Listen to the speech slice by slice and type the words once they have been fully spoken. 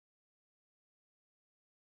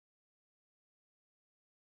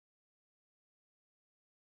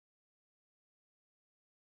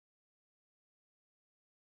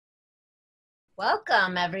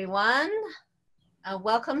Welcome, everyone.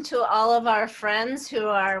 Welcome to all of our friends who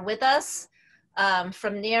are with us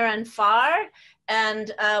from near and far,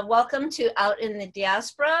 and welcome to Out in the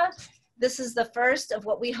Diaspora. This is the first of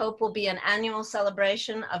what we hope will be an annual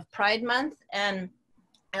celebration of Pride Month and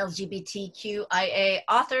LGBTQIA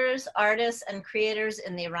authors, artists, and creators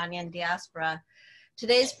in the Iranian diaspora.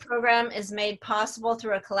 Today's program is made possible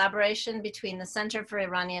through a collaboration between the Center for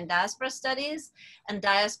Iranian Diaspora Studies and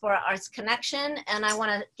Diaspora Arts Connection. And I want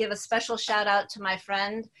to give a special shout out to my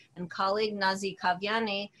friend and colleague, Nazi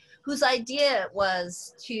Kaviani, whose idea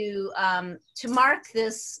was to mark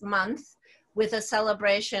this month with a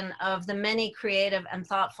celebration of the many creative and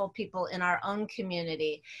thoughtful people in our own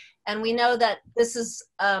community. And we know that this is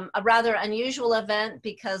a rather unusual event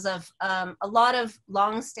because of a lot of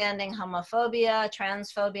long-standing homophobia,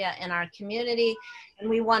 transphobia in our community. And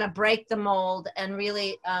we want to break the mold and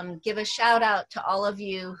really give a shout out to all of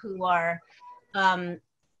you who are LGBTQIA,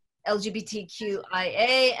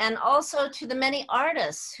 and also to the many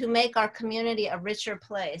artists who make our community a richer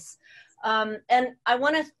place. And I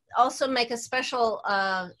want to also make a special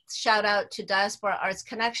shout out to Diaspora Arts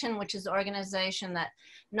Connection, which is the organization that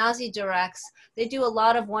Nazi directs. They do a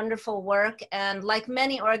lot of wonderful work, and like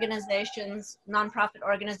many organizations, nonprofit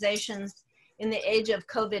organizations in the age of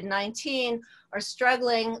COVID-19 are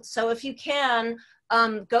struggling. So if you can,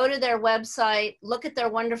 go to their website, look at their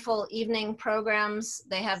wonderful evening programs.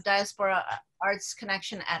 They have Diaspora Arts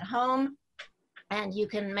Connection at home, and you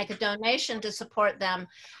can make a donation to support them,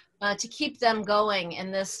 to keep them going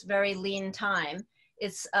in this very lean time.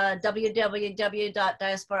 It's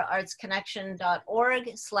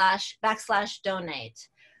www.diasporaartsconnection.org/donate.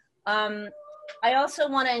 I also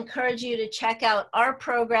want to encourage you to check out our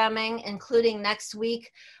programming, including next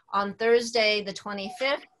week on Thursday, the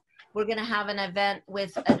 25th. We're going to have an event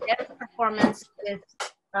with a dance performance with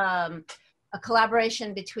a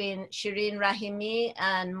collaboration between Shireen Rahimi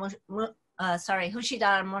and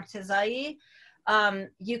Hushidar Mortezai.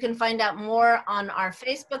 You can find out more on our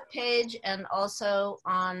Facebook page and also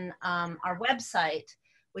on our website,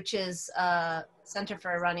 which is Center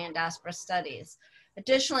for Iranian Diaspora Studies.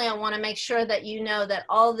 Additionally, I want to make sure that you know that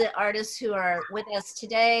all the artists who are with us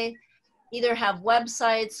today either have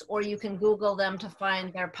websites, or you can Google them to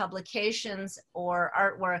find their publications or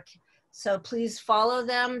artwork. So please follow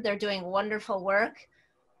them. They're doing wonderful work.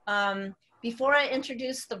 Before I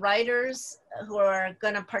introduce the writers who are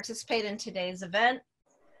going to participate in today's event,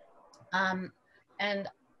 and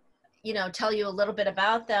tell you a little bit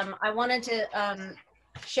about them, I wanted to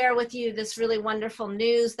share with you this really wonderful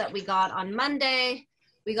news that we got on Monday.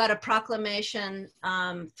 We got a proclamation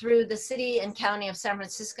through the city and county of San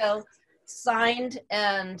Francisco, signed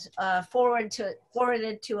and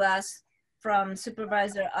forwarded to us from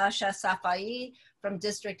Supervisor Asha Safai from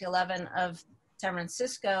District 11 of San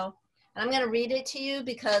Francisco. And I'm going to read it to you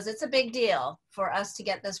because it's a big deal for us to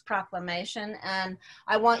get this proclamation. And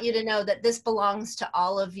I want you to know that this belongs to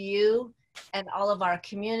all of you and all of our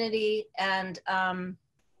community. And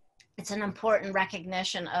it's an important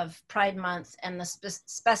recognition of Pride Month and the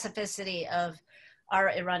specificity of our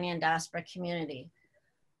Iranian diaspora community.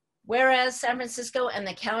 Whereas San Francisco and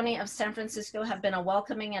the County of San Francisco have been a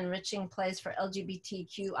welcoming and enriching place for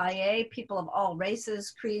LGBTQIA, people of all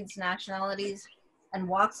races, creeds, nationalities, and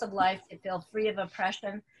walks of life to feel free of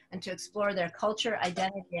oppression and to explore their culture,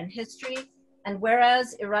 identity, and history. And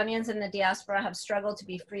whereas Iranians in the diaspora have struggled to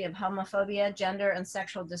be free of homophobia, gender, and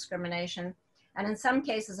sexual discrimination, and in some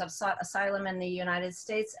cases have sought asylum in the United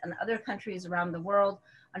States and other countries around the world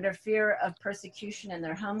under fear of persecution in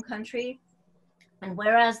their home country. And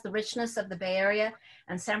whereas the richness of the Bay Area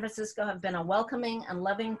and San Francisco have been a welcoming and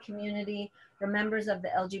loving community for members of the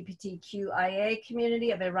LGBTQIA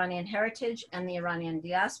community of Iranian heritage and the Iranian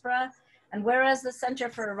diaspora, and whereas the Center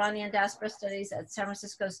for Iranian Diaspora Studies at San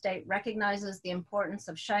Francisco State recognizes the importance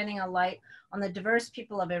of shining a light on the diverse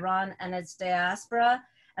people of Iran and its diaspora,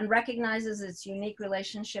 and recognizes its unique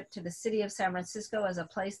relationship to the city of San Francisco as a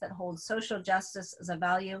place that holds social justice as a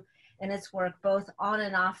value in its work both on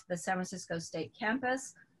and off the San Francisco State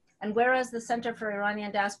campus. And whereas the Center for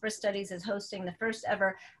Iranian Diaspora Studies is hosting the first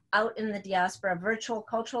ever Out in the Diaspora virtual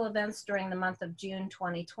cultural events during the month of June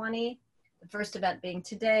 2020, the first event being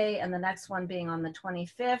today and the next one being on the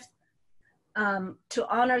 25th, to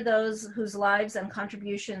honor those whose lives and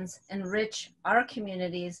contributions enrich our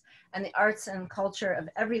communities and the arts and culture of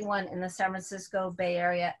everyone in the San Francisco Bay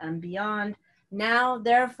Area and beyond. Now,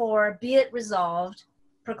 therefore, be it resolved,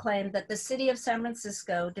 proclaimed that the city of San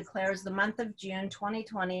Francisco declares the month of June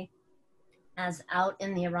 2020 as Out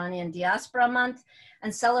in the Iranian Diaspora Month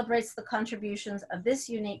and celebrates the contributions of this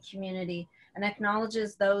unique community and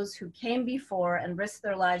acknowledges those who came before and risked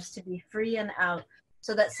their lives to be free and out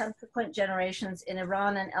so that subsequent generations in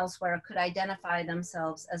Iran and elsewhere could identify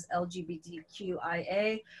themselves as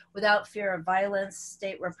LGBTQIA without fear of violence,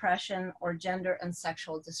 state repression, or gender and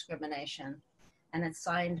sexual discrimination. And it's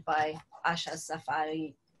signed by Asha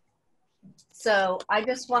Safari. So I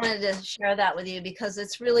just wanted to share that with you because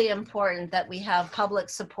it's really important that we have public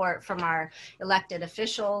support from our elected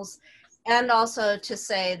officials, and also to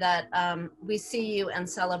say that we see you and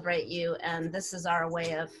celebrate you, and this is our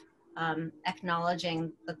way of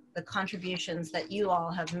acknowledging the contributions that you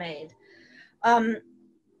all have made.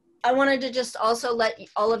 I wanted to just also let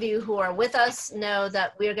all of you who are with us know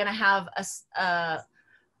that we're going to have a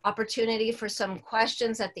opportunity for some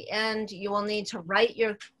questions at the end. You will need to write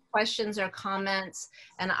your questions or comments,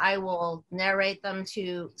 and I will narrate them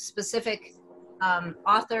to specific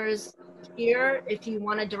authors here. If you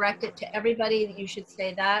want to direct it to everybody, you should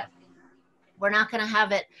say that. We're not going to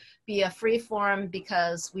have it be a free form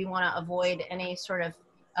because we want to avoid any sort of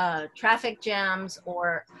traffic jams,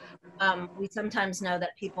 or we sometimes know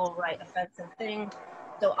that people write offensive things.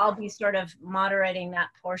 So I'll be sort of moderating that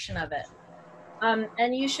portion of it.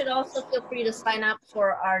 And you should also feel free to sign up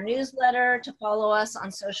for our newsletter, to follow us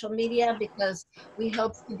on social media, because we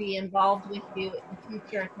hope to be involved with you in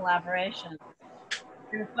future collaboration.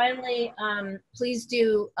 And finally, please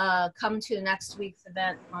do come to next week's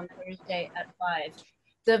event on Thursday at 5.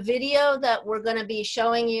 The video that we're going to be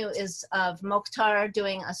showing you is of Mokhtar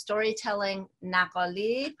doing a storytelling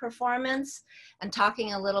Naghali performance and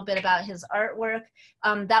talking a little bit about his artwork.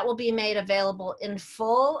 That will be made available in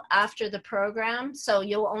full after the program, so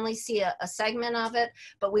you'll only see a segment of it,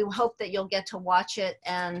 but we hope that you'll get to watch it,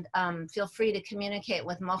 and feel free to communicate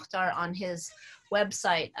with Mokhtar on his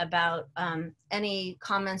website about any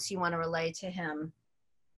comments you want to relay to him.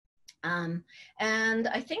 And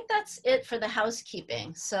I think that's it for the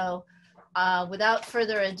housekeeping. So without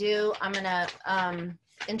further ado, I'm going to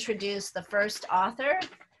introduce the first author,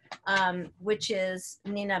 which is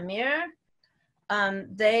Nina Mir.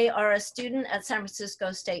 They are a student at San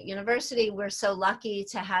Francisco State University. We're so lucky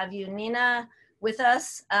to have you, Nina, with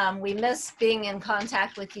us. We miss being in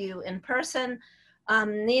contact with you in person.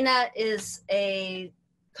 Nina is a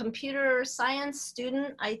computer science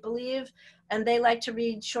student, I believe, and they like to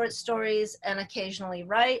read short stories and occasionally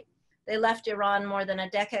write. They left Iran more than a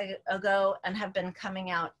decade ago and have been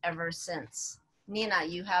coming out ever since. Nina,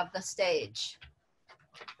 you have the stage.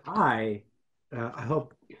 Hi, I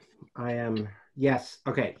hope I am, yes,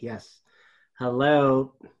 okay, yes.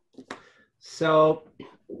 Hello. So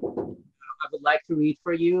I would like to read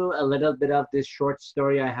for you a little bit of this short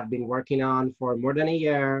story I have been working on for more than a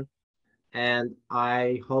year, and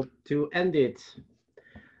I hope to end it.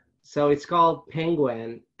 So it's called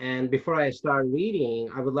Penguin, and before I start reading,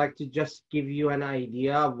 I would like to just give you an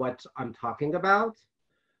idea of what I'm talking about.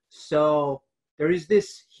 So there is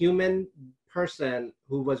this human person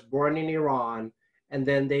who was born in Iran, and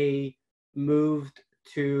then they moved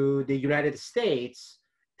to the United States,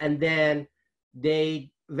 and then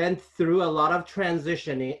they went through a lot of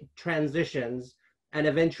transitions, and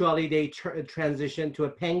eventually they transitioned to a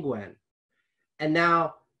penguin. And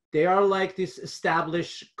now they are like this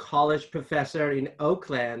established college professor in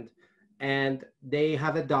Oakland, and they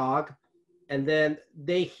have a dog. And then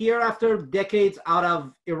they hear, after decades out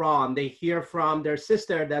of Iran, they hear from their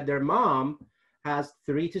sister that their mom has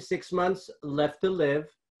 3 to 6 months left to live.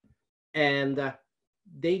 And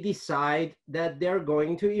they decide that they're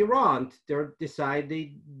going to Iran.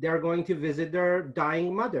 They're going to visit their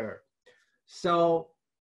dying mother. So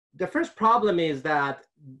the first problem is that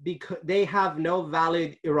because they have no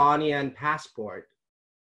valid Iranian passport,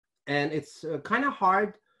 and it's kind of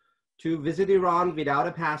hard to visit Iran without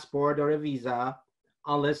a passport or a visa,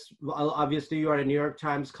 unless, well, obviously you are a New York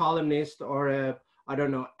Times columnist or a, I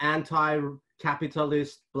don't know,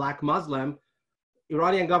 anti-capitalist Black Muslim.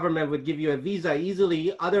 Iranian government would give you a visa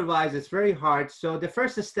easily. Otherwise, it's very hard. So the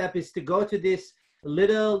first step is to go to this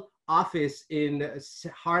little office in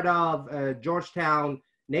the heart of Georgetown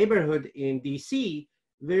neighborhood in DC,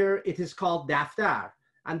 where it is called Daftar.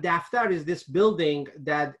 And Daftar is this building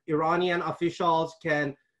that Iranian officials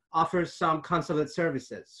can offer some consulate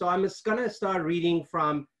services. So I'm just gonna start reading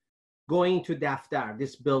from going to Daftar,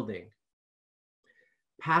 this building.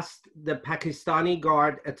 Past the Pakistani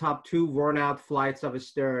guard atop 2 worn-out flights of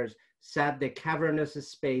stairs sat the cavernous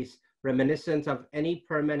space reminiscent of any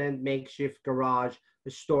permanent makeshift garage,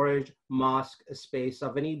 storage, mosque space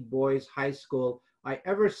of any boys' high school I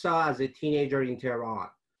ever saw as a teenager in Tehran.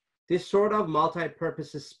 This sort of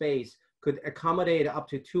multi-purpose space could accommodate up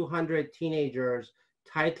to 200 teenagers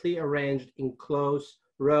tightly arranged in close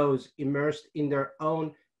rows immersed in their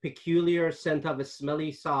own peculiar scent of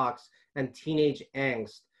smelly socks and teenage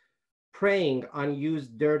angst, praying on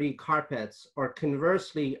used dirty carpets, or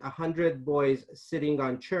conversely, 100 boys sitting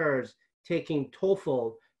on chairs taking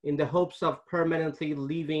TOEFL in the hopes of permanently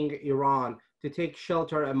leaving Iran to take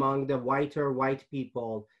shelter among the whiter white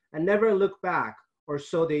people and never look back, or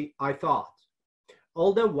so I thought.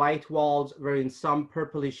 All the white walls were in some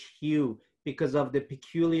purplish hue because of the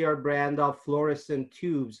peculiar brand of fluorescent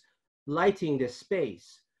tubes lighting the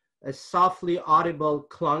space. A softly audible,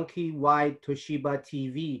 clunky white Toshiba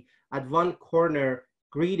TV at one corner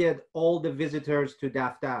greeted all the visitors to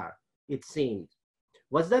Daftar, it seemed.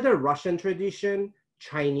 Was that a Russian tradition,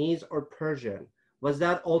 Chinese, or Persian? Was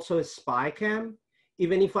that also a spy cam?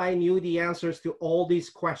 Even if I knew the answers to all these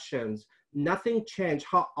questions, nothing changed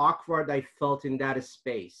how awkward I felt in that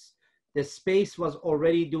space. The space was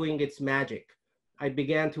already doing its magic. I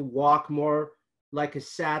began to walk more like a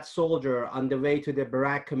sad soldier on the way to the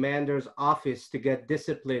barrack commander's office to get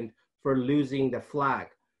disciplined for losing the flag.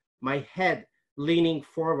 My head leaning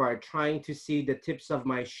forward, trying to see the tips of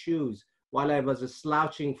my shoes, while I was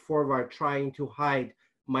slouching forward, trying to hide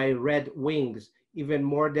my red wings, even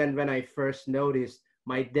more than when I first noticed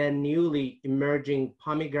my then newly emerging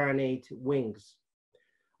pomegranate wings.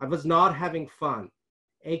 I was not having fun,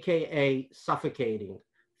 AKA suffocating,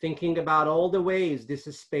 thinking about all the ways this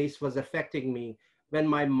space was affecting me when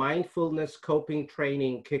my mindfulness coping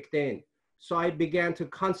training kicked in. So I began to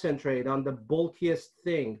concentrate on the bulkiest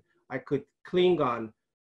thing I could cling on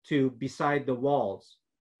to beside the walls,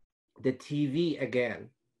 the TV again.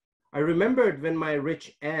 I remembered when my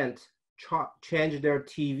rich aunt changed their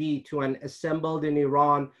TV to an assembled in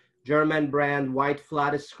Iran German brand white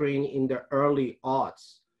flat screen in the early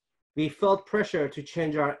aughts. We felt pressure to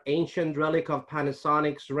change our ancient relic of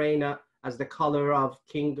Panasonic's Reina as the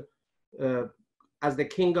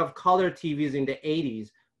king of color TVs in the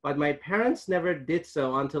 80s, but my parents never did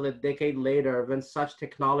so until a decade later when such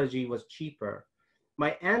technology was cheaper.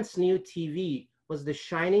 My aunt's new TV was the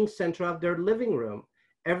shining center of their living room.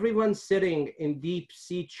 Everyone sitting in deep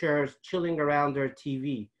seat chairs chilling around their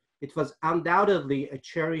TV. It was undoubtedly a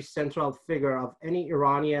cherished central figure of any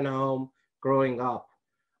Iranian home growing up.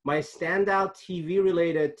 My standout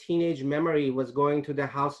TV-related teenage memory was going to the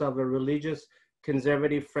house of a religious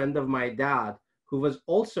conservative friend of my dad, who was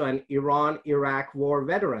also an Iran-Iraq war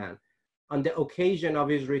veteran, on the occasion of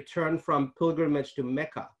his return from pilgrimage to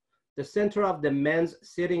Mecca. The center of the men's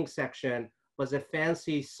sitting section was a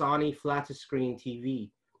fancy Sony flat-screen TV.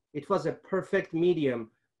 It was a perfect medium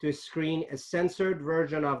to screen a censored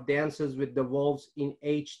version of Dances with the Wolves in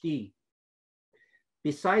HD.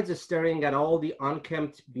 Besides staring at all the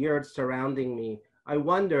unkempt beards surrounding me, I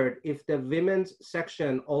wondered if the women's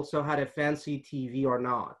section also had a fancy TV or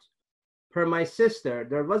not. Per my sister,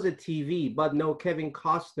 there was a TV, but no Kevin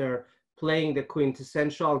Costner playing the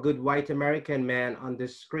quintessential good white American man on the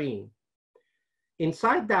screen.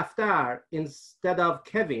 Inside Daftar, instead of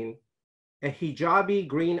Kevin, a hijabi,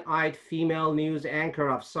 green-eyed female news anchor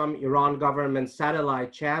of some Iran government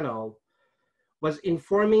satellite channel was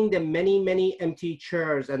informing the many, many empty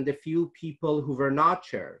chairs and the few people who were not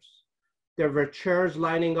chairs. There were chairs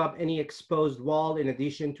lining up any exposed wall in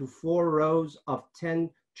addition to 4 rows of 10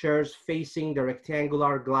 chairs facing the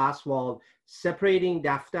rectangular glass wall, separating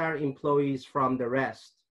Daftar employees from the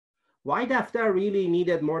rest. Why Daftar really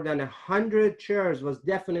needed more than 100 chairs was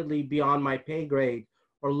definitely beyond my pay grade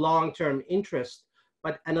or long-term interest,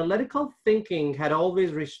 but analytical thinking had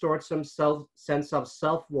always restored some sense of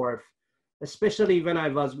self-worth, especially when I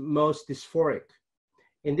was most dysphoric.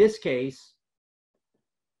 In this case,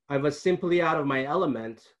 I was simply out of my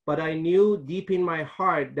element, but I knew deep in my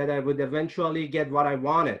heart that I would eventually get what I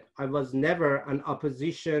wanted. I was never an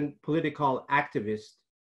opposition political activist.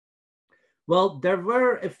 Well, there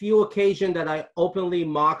were a few occasions that I openly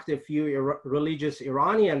mocked a few religious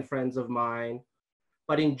Iranian friends of mine,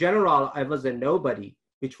 but in general, I was a nobody,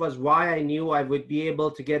 which was why I knew I would be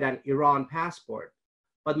able to get an Iran passport.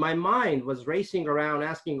 But my mind was racing around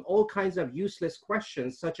asking all kinds of useless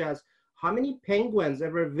questions, such as how many penguins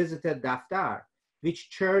ever visited Daftar, which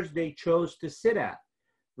church they chose to sit at,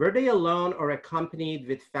 were they alone or accompanied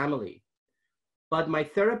with family? But my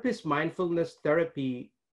therapist's mindfulness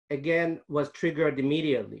therapy again was triggered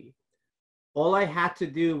immediately. All I had to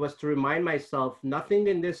do was to remind myself nothing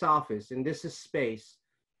in this office, in this space,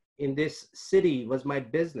 in this city was my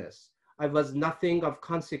business. I was nothing of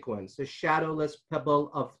consequence, a shadowless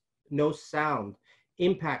pebble of no sound,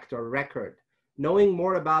 impact, or record. Knowing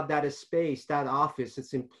more about that space, that office,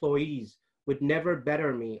 its employees would never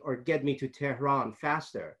better me or get me to Tehran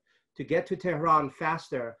faster. To get to Tehran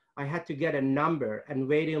faster, I had to get a number and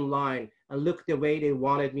wait in line and look the way they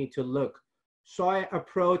wanted me to look. So I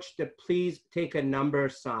approached the please take a number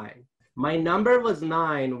sign. My number was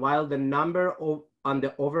 9, while the number on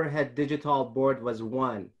the overhead digital board was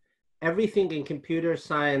 1. Everything in computer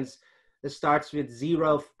science starts with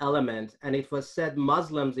 0th element, and it was said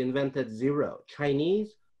Muslims invented 0.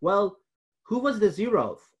 Chinese? Well, who was the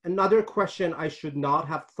 0th? Another question I should not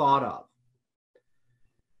have thought of.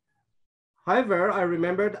 However, I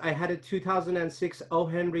remembered I had a 2006 O.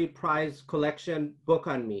 Henry Prize collection book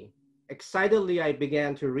on me. Excitedly, I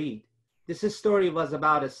began to read. This story was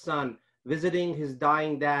about a son visiting his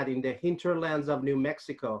dying dad in the hinterlands of New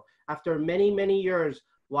Mexico after many, many years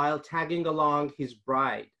while tagging along his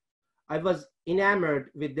bride. I was enamored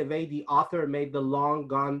with the way the author made the long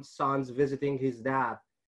gone son's visiting his dad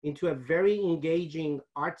into a very engaging,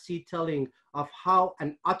 artsy telling of how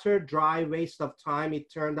an utter dry waste of time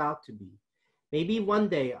it turned out to be. Maybe one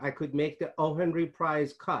day I could make the O. Henry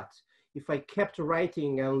Prize cut if I kept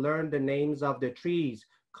writing and learned the names of the trees,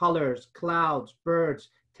 colors, clouds, birds,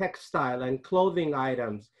 textile, and clothing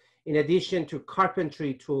items, in addition to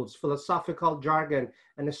carpentry tools, philosophical jargon,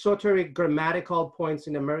 and esoteric grammatical points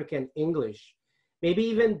in American English. Maybe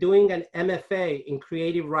even doing an MFA in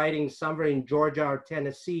creative writing somewhere in Georgia or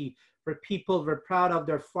Tennessee, where people were proud of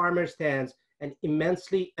their farmer stands and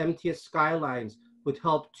immensely empty skylines would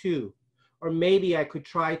help too. Or maybe I could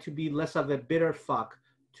try to be less of a bitter fuck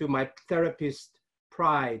to my therapist's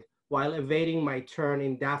pride while awaiting my turn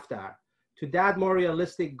in Daftar. To that more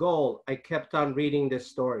realistic goal, I kept on reading this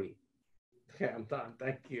story. Okay, I'm done.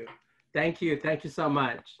 Thank you. Thank you. Thank you so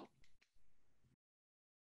much.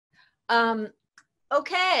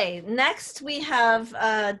 Okay, next we have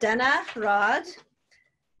Dena Rod.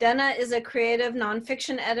 Dena is a creative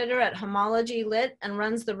nonfiction editor at Homology Lit and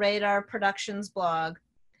runs the Radar Productions blog.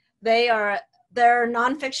 Their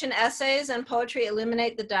nonfiction essays and poetry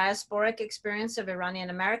illuminate the diasporic experience of Iranian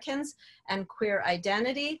Americans and queer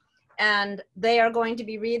identity. And they are going to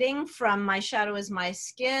be reading from My Shadow is My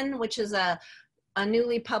Skin, which is a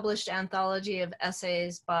newly published anthology of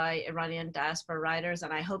essays by Iranian diaspora writers.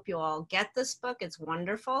 And I hope you all get this book. It's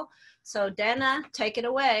wonderful. So Dena, take it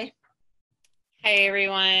away. Hi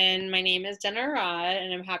everyone, my name is Dena Rod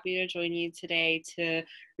and I'm happy to join you today to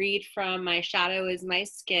read from My Shadow is My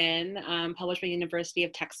Skin, published by University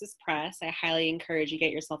of Texas Press. I highly encourage you to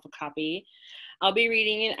get yourself a copy. I'll be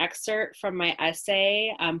reading an excerpt from my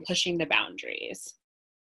essay, Pushing the Boundaries.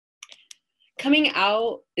 Coming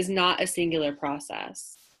out is not a singular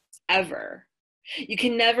process, ever. You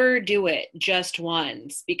can never do it just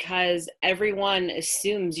once because everyone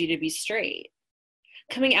assumes you to be straight.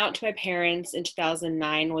 Coming out to my parents in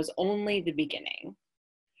 2009 was only the beginning.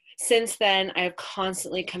 Since then, I have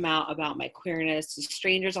constantly come out about my queerness to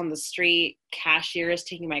strangers on the street, cashiers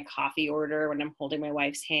taking my coffee order when I'm holding my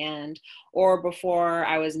wife's hand, or before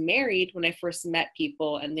I was married when I first met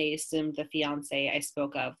people and they assumed the fiance I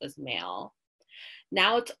spoke of was male.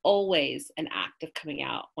 Now it's always an act of coming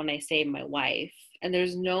out when I say my wife, and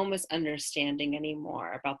there's no misunderstanding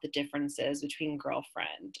anymore about the differences between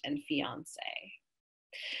girlfriend and fiance.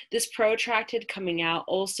 This protracted coming out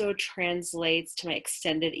also translates to my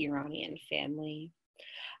extended Iranian family.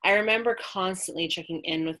 I remember constantly checking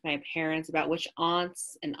in with my parents about which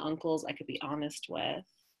aunts and uncles I could be honest with.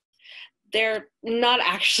 They're not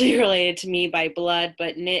actually related to me by blood,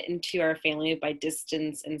 but knit into our family by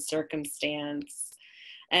distance and circumstance.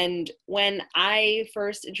 And when I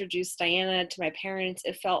first introduced Diana to my parents,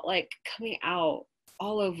 it felt like coming out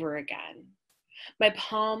all over again. My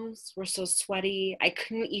palms were so sweaty, I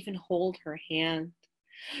couldn't even hold her hand.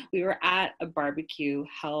 We were at a barbecue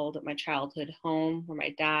held at my childhood home where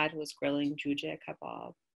my dad was grilling jujia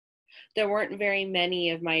kebab. There weren't very many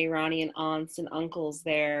of my Iranian aunts and uncles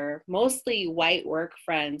there, mostly white work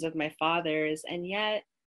friends of my father's, and yet,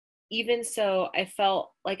 even so, I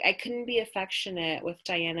felt like I couldn't be affectionate with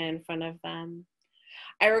Diana in front of them.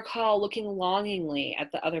 I recall looking longingly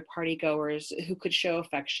at the other partygoers who could show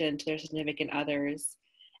affection to their significant others.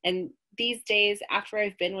 And these days, after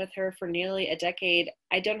I've been with her for nearly a decade,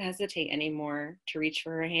 I don't hesitate anymore to reach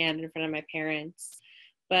for her hand in front of my parents.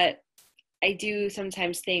 But I do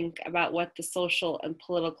sometimes think about what the social and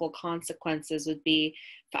political consequences would be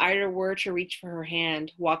if I were to reach for her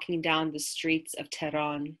hand walking down the streets of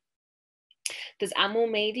Tehran. Does Amu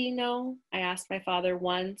Mehdi know? I asked my father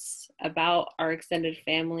once about our extended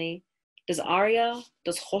family. Does Arya?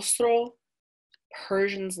 Does Khosrow?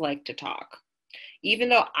 Persians like to talk. Even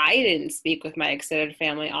though I didn't speak with my extended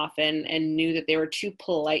family often and knew that they were too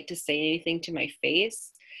polite to say anything to my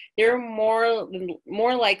face, They're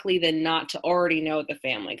more likely than not to already know the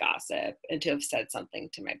family gossip and to have said something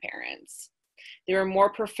to my parents. They were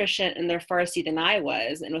more proficient in their Farsi than I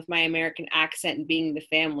was, and with my American accent being the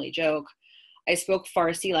family joke, I spoke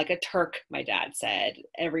Farsi like a Turk, my dad said,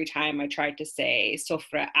 every time I tried to say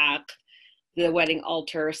Sofra Ak, the wedding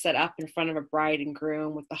altar set up in front of a bride and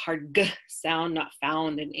groom with the hard G sound not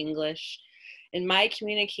found in English. And my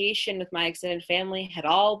communication with my extended family had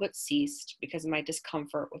all but ceased because of my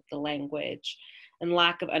discomfort with the language and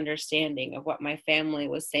lack of understanding of what my family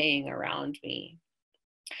was saying around me.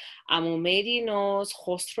 Amumedi knows,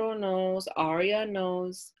 Khosrow knows, Arya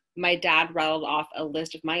knows. My dad rattled off a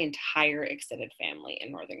list of my entire extended family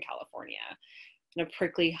in Northern California, and a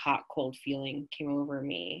prickly, hot, cold feeling came over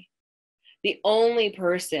me. The only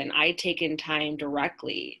person I'd taken time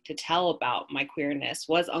directly to tell about my queerness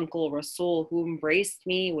was Uncle Rasul, who embraced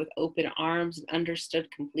me with open arms and understood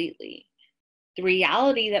completely. The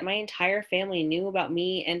reality that my entire family knew about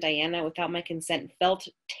me and Diana without my consent felt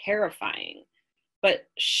terrifying. But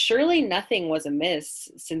surely nothing was amiss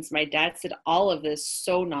since my dad said all of this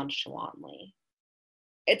so nonchalantly.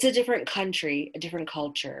 It's a different country, a different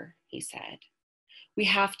culture, he said. We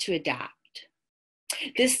have to adapt.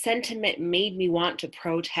 This sentiment made me want to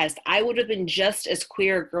protest. I would have been just as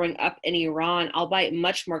queer growing up in Iran, albeit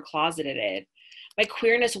much more closeted. My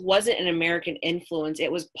queerness wasn't an American influence.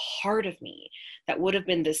 It was part of me that would have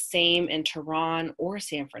been the same in Tehran or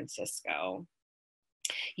San Francisco.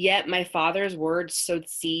 Yet my father's words sowed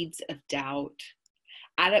seeds of doubt.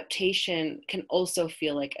 Adaptation can also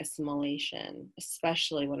feel like assimilation,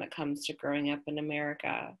 especially when it comes to growing up in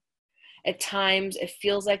America. At times, it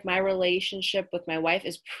feels like my relationship with my wife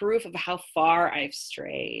is proof of how far I've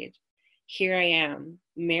strayed. Here I am,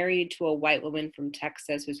 married to a white woman from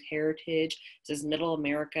Texas whose heritage is as middle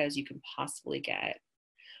America as you can possibly get.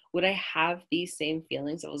 Would I have these same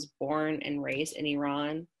feelings if I was born and raised in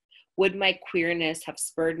Iran? Would my queerness have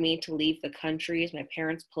spurred me to leave the country as my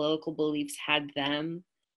parents' political beliefs had them?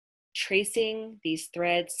 Tracing these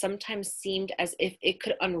threads sometimes seemed as if it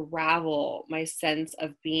could unravel my sense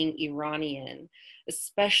of being Iranian,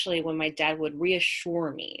 especially when my dad would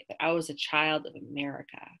reassure me that I was a child of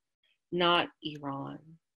America, not Iran.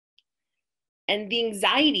 And the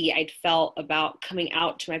anxiety I'd felt about coming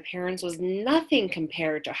out to my parents was nothing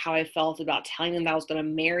compared to how I felt about telling them that I was going to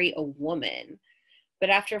marry a woman. But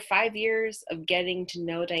after 5 years of getting to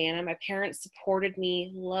know Diana, my parents supported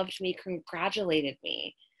me, loved me, congratulated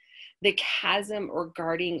me. The chasm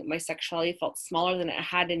regarding my sexuality felt smaller than it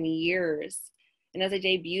had in years. And as I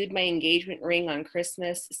debuted my engagement ring on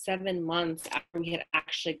Christmas, 7 months after we had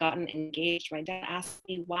actually gotten engaged, my dad asked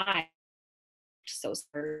me why. So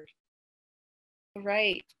scared.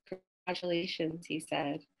 Right, congratulations, he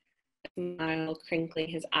said, a smile crinkling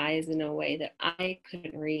his eyes in a way that I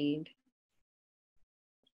couldn't read.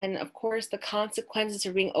 And of course, the consequences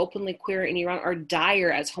of being openly queer in Iran are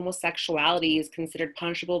dire, as homosexuality is considered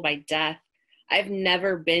punishable by death. I've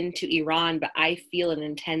never been to Iran, but I feel an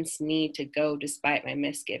intense need to go despite my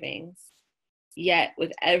misgivings. Yet,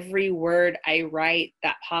 with every word I write,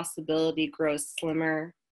 that possibility grows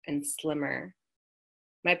slimmer and slimmer.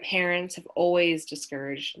 My parents have always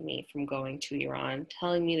discouraged me from going to Iran,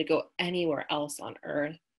 telling me to go anywhere else on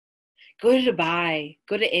earth. Go to Dubai,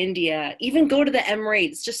 go to India, even go to the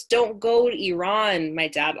Emirates. Just don't go to Iran, my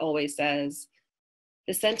dad always says.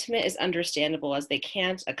 The sentiment is understandable, as they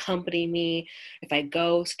can't accompany me if I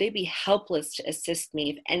go, so they'd be helpless to assist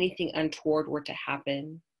me if anything untoward were to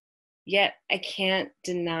happen. Yet I can't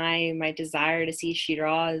deny my desire to see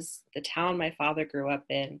Shiraz, the town my father grew up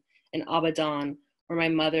in, and Abadan, where my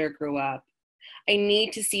mother grew up. I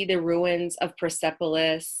need to see the ruins of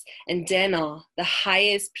Persepolis and Dena, the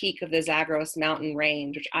highest peak of the Zagros mountain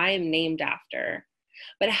range, which I am named after.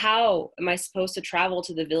 But how am I supposed to travel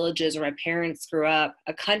to the villages where my parents grew up,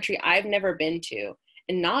 a country I've never been to,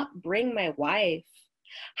 and not bring my wife?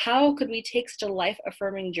 How could we take such a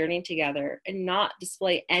life-affirming journey together and not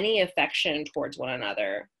display any affection towards one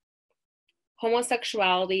another?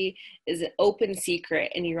 Homosexuality is an open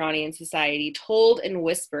secret in Iranian society, told in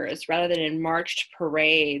whispers rather than in marched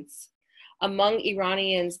parades. Among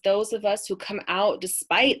Iranians, those of us who come out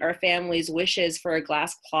despite our family's wishes for a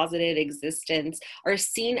glass-closeted existence are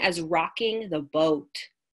seen as rocking the boat,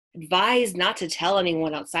 advised not to tell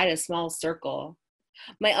anyone outside a small circle.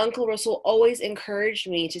 My uncle Rasul always encouraged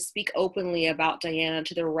me to speak openly about Diana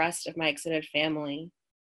to the rest of my extended family.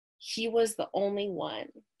 He was the only one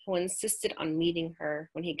who insisted on meeting her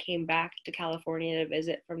when he came back to California to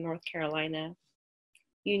visit from North Carolina.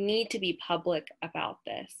 You need to be public about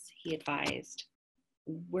this, he advised.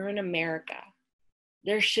 We're in America.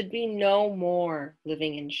 There should be no more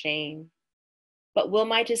living in shame. But will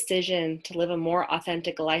my decision to live a more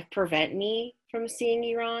authentic life prevent me from seeing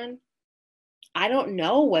Iran? I don't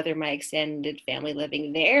know whether my extended family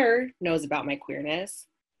living there knows about my queerness.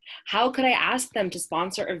 How could I ask them to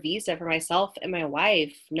sponsor a visa for myself and my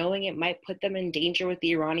wife, knowing it might put them in danger with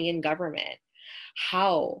the Iranian government?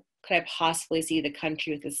 How could I possibly see the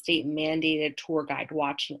country with a state mandated tour guide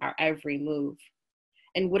watching our every move?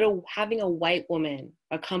 And would having a white woman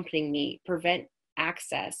accompanying me prevent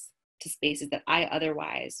access to spaces that I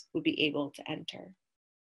otherwise would be able to enter?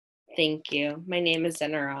 Thank you. My name is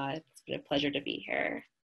Dena Rod. It's been a pleasure to be here.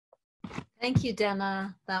 Thank you,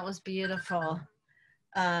 Dena. That was beautiful.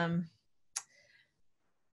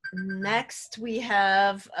 Next, we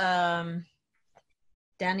have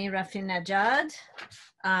Danny Rafinejad,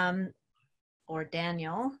 or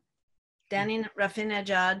Daniel. Danny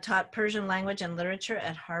Rafinejad taught Persian language and literature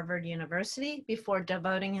at Harvard University before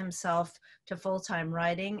devoting himself to full-time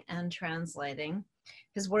writing and translating.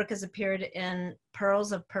 His work has appeared in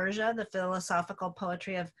Pearls of Persia, the philosophical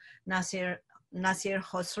poetry of Nasir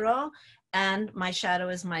Khosrow, and My Shadow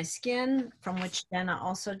is My Skin, from which Dena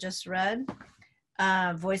also just read,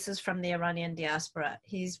 Voices from the Iranian Diaspora.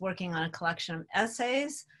 He's working on a collection of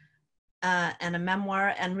essays and a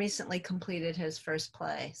memoir, and recently completed his first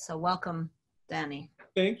play. So welcome, Danny.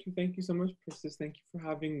 Thank you so much, Princess. Thank you for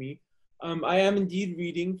having me. I am indeed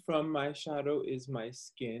reading from My Shadow is My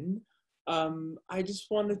Skin. I just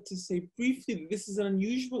wanted to say briefly that this is an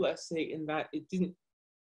unusual essay in that it didn't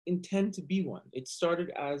intend to be one. It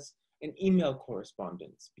started as an email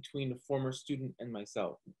correspondence between a former student and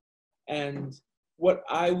myself. And what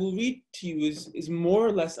I will read to you is more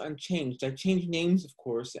or less unchanged. I changed names, of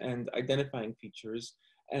course, and identifying features,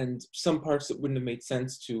 and some parts that wouldn't have made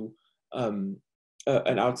sense to an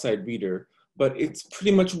outside reader. But it's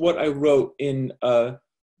pretty much what I wrote in a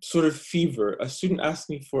sort of fever. A student asked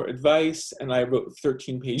me for advice, and I wrote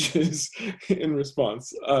 13 pages in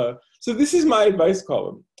response. So this is my advice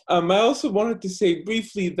column. I also wanted to say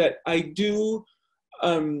briefly that I do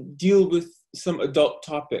deal with some adult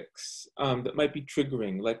topics that might be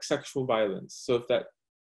triggering, like sexual violence. So if that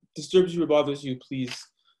disturbs you or bothers you, please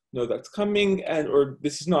know that's coming, or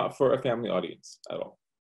this is not for a family audience at all.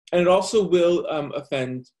 And it also will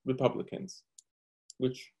offend Republicans,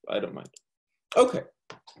 which I don't mind. Okay.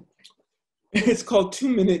 It's called 2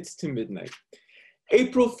 Minutes to Midnight.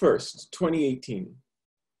 April 1st, 2018.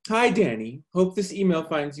 Hi, Danny. Hope this email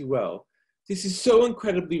finds you well. This is so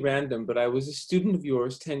incredibly random, but I was a student of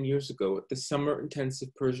yours 10 years ago at the summer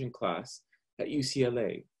intensive Persian class at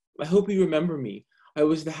UCLA. I hope you remember me. I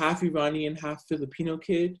was the half Iranian, half Filipino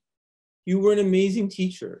kid. You were an amazing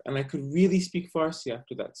teacher, and I could really speak Farsi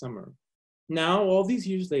after that summer. Now, all these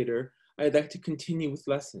years later, I'd like to continue with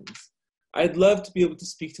lessons. I'd love to be able to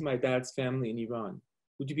speak to my dad's family in Iran.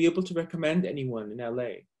 Would you be able to recommend anyone in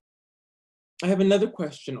LA? I have another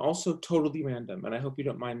question, also totally random, and I hope you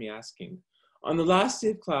don't mind me asking. On the last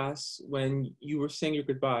day of class, when you were saying your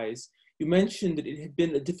goodbyes, you mentioned that it had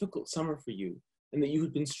been a difficult summer for you and that you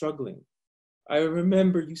had been struggling. I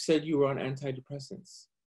remember you said you were on antidepressants.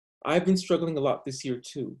 I've been struggling a lot this year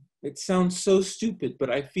too. It sounds so stupid,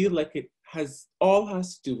 but I feel like it all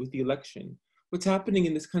has to do with the election. What's happening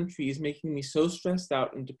in this country is making me so stressed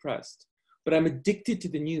out and depressed, but I'm addicted to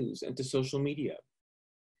the news and to social media.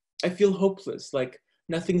 I feel hopeless, like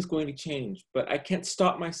nothing's going to change, but I can't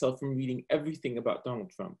stop myself from reading everything about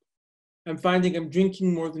Donald Trump. I'm finding I'm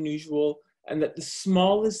drinking more than usual, and that the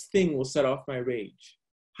smallest thing will set off my rage.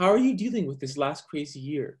 How are you dealing with this last crazy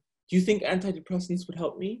year? Do you think antidepressants would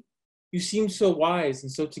help me? You seemed so wise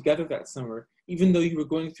and so together that summer, even though you were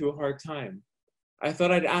going through a hard time. I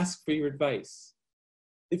thought I'd ask for your advice.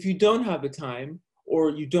 If you don't have the time,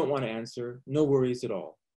 or you don't want to answer, no worries at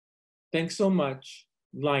all. Thanks so much,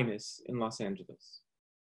 Linus in Los Angeles.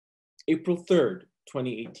 April 3rd,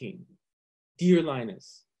 2018. Dear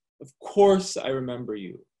Linus, of course I remember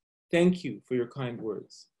you. Thank you for your kind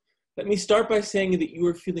words. Let me start by saying that you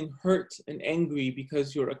are feeling hurt and angry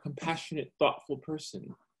because you're a compassionate, thoughtful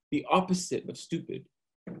person, the opposite of stupid.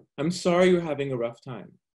 I'm sorry you're having a rough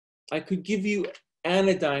time. I could give you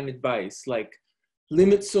anodyne advice like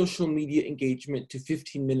limit social media engagement to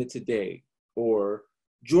 15 minutes a day, or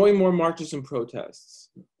join more marches and protests,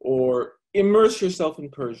 or immerse yourself in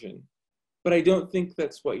Persian. But I don't think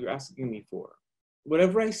that's what you're asking me for.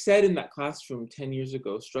 Whatever I said in that classroom 10 years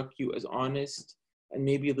ago struck you as honest and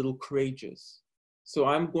maybe a little courageous. So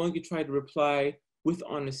I'm going to try to reply with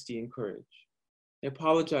honesty and courage. I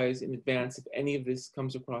apologize in advance if any of this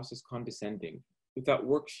comes across as condescending. Without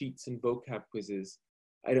worksheets and vocab quizzes,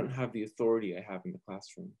 I don't have the authority I have in the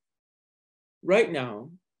classroom. Right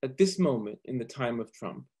now, at this moment in the time of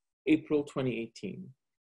Trump, April 2018,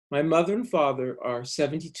 my mother and father are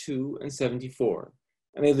 72 and 74,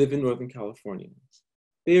 and they live in Northern California.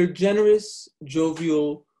 They are generous,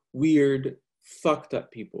 jovial, weird, fucked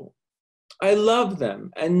up people. I love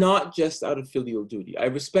them, and not just out of filial duty. I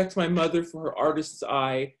respect my mother for her artist's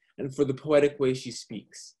eye and for the poetic way she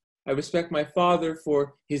speaks. I respect my father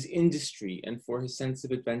for his industry and for his sense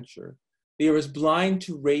of adventure. They are as blind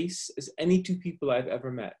to race as any two people I've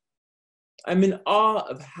ever met. I'm in awe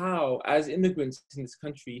of how, as immigrants in this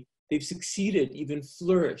country, they've succeeded, even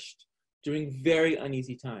flourished, during very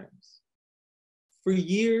uneasy times. For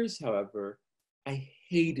years, however, I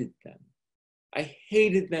hated them. I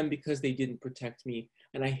hated them because they didn't protect me,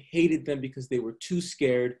 and I hated them because they were too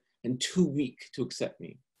scared and too weak to accept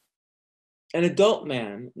me. An adult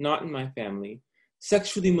man, not in my family,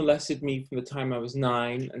 sexually molested me from the time I was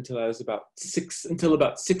 9 until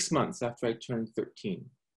about 6 months after I turned 13.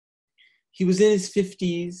 He was in his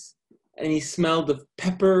 50s, and he smelled of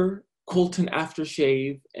pepper, Colton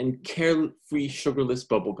aftershave, and carefree sugarless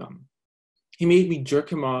bubblegum. He made me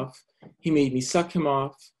jerk him off. He made me suck him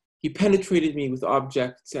off. He penetrated me with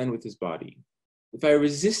objects and with his body. If I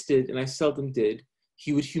resisted, and I seldom did,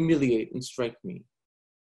 he would humiliate and strike me.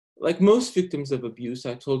 Like most victims of abuse,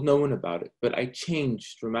 I told no one about it, but I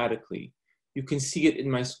changed dramatically. You can see it in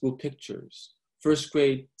my school pictures. First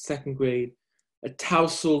grade, second grade, a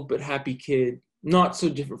tousled but happy kid, not so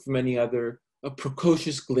different from any other, a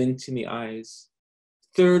precocious glint in the eyes.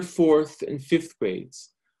 Third, fourth, and fifth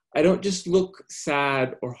grades. I don't just look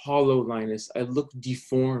sad or hollow, Linus, I look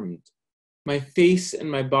deformed. My face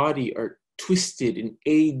and my body are twisted in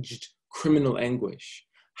aged criminal anguish.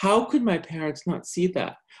 How could my parents not see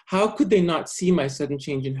that? How could they not see my sudden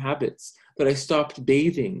change in habits, that I stopped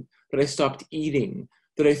bathing, that I stopped eating,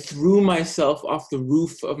 that I threw myself off the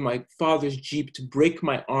roof of my father's Jeep to break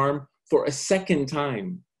my arm for a second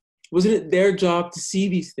time? Wasn't it their job to see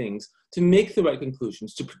these things, to make the right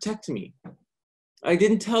conclusions, to protect me? I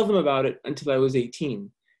didn't tell them about it until I was 18,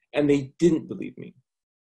 and they didn't believe me.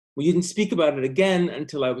 We didn't speak about it again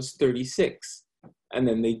until I was 36, and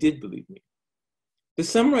then they did believe me. The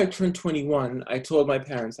summer I turned 21, I told my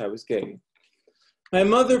parents I was gay. My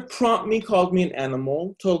mother promptly called me an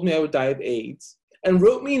animal, told me I would die of AIDS, and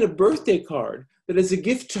wrote me in a birthday card that as a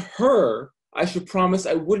gift to her, I should promise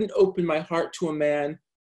I wouldn't open my heart to a man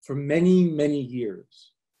for many, many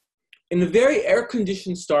years. In a very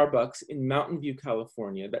air-conditioned Starbucks in Mountain View,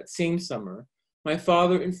 California, that same summer, my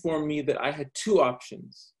father informed me that I had two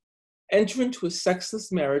options: enter into a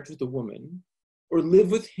sexless marriage with a woman, or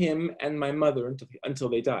live with him and my mother until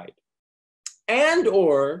they died, and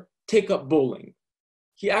or take up bowling.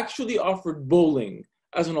 He actually offered bowling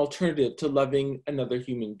as an alternative to loving another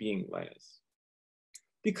human being, Linus.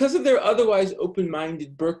 Because of their otherwise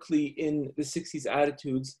open-minded Berkeley in the 60s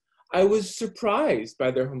attitudes, I was surprised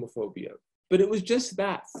by their homophobia, but it was just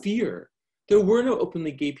that, fear. There were no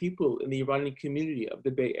openly gay people in the Iranian community of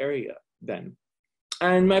the Bay Area then.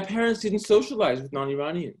 And my parents didn't socialize with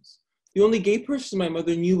non-Iranians. The only gay person my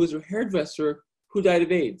mother knew was her hairdresser who died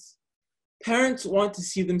of AIDS. Parents want to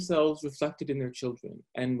see themselves reflected in their children,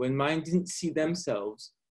 and when mine didn't see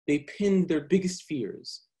themselves, they pinned their biggest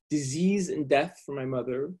fears, disease and death for my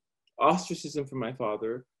mother, ostracism for my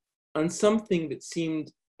father, on something that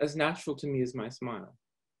seemed as natural to me as my smile.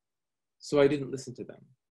 So I didn't listen to them.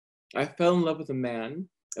 I fell in love with a man,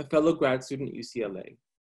 a fellow grad student at UCLA.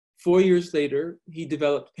 4 years later, he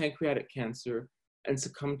developed pancreatic cancer and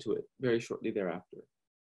succumbed to it very shortly thereafter.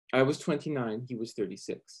 I was 29, he was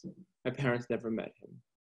 36. My parents never met him.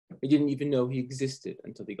 I didn't even know he existed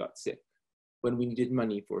until he got sick, when we needed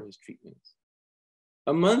money for his treatments.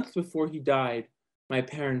 A month before he died, my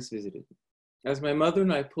parents visited. As my mother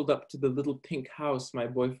and I pulled up to the little pink house my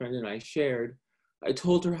boyfriend and I shared, I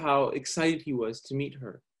told her how excited he was to meet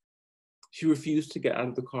her. She refused to get out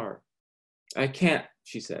of the car. I can't,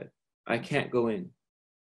 she said. I can't go in.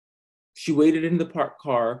 She waited in the parked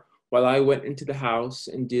car while I went into the house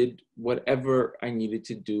and did whatever I needed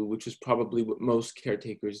to do, which was probably what most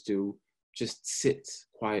caretakers do, just sit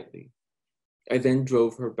quietly. I then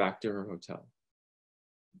drove her back to her hotel.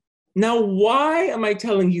 Now, why am I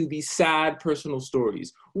telling you these sad personal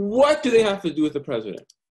stories? What do they have to do with the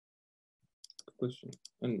president? Question.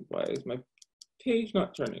 And why is my page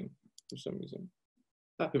not turning for some reason?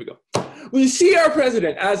 Here we go. We see our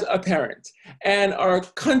president as a parent and our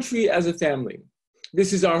country as a family.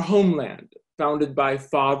 This is our homeland, founded by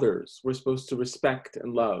fathers we're supposed to respect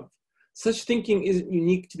and love. Such thinking isn't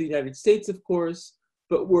unique to the United States, of course,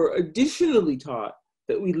 but we're additionally taught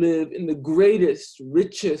that we live in the greatest,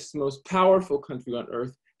 richest, most powerful country on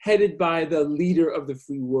earth, headed by the leader of the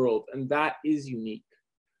free world, and that is unique.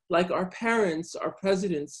 Like our parents, our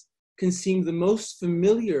presidents can seem the most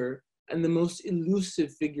familiar and the most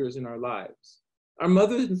elusive figures in our lives. Our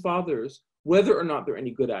mothers and fathers, whether or not they're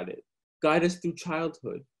any good at it, guide us through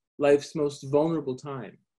childhood, life's most vulnerable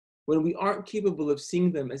time, when we aren't capable of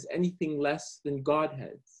seeing them as anything less than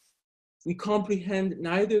Godheads. We comprehend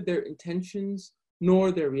neither their intentions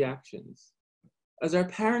nor their reactions. As our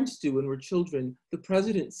parents do when we're children, the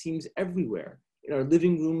president seems everywhere, in our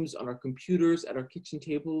living rooms, on our computers, at our kitchen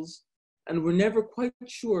tables, and we're never quite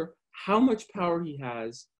sure how much power he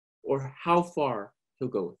has or how far he'll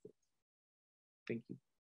go with it. Thank you.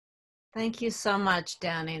 Thank you so much,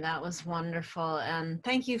 Danny. That was wonderful. And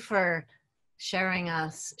thank you for sharing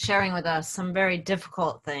with us some very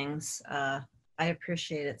difficult things. I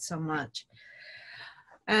appreciate it so much.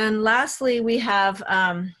 And lastly, we have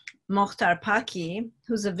Mokhtar Paki,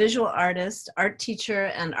 who's a visual artist, art teacher,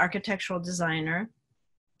 and architectural designer.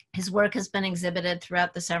 His work has been exhibited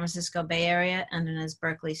throughout the San Francisco Bay Area and in his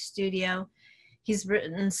Berkeley studio. He's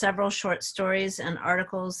written several short stories and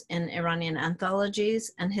articles in Iranian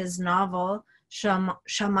anthologies, and his novel,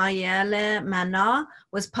 Shamayel Mana,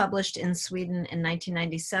 was published in Sweden in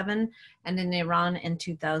 1997 and in Iran in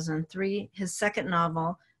 2003. His second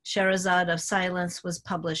novel, Sherazad of Silence, was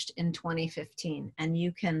published in 2015, and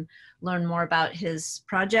you can learn more about his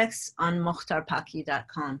projects on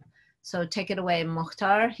mokhtarpaki.com. So take it away,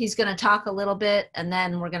 Mokhtar. He's going to talk a little bit, and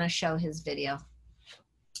then we're going to show his video.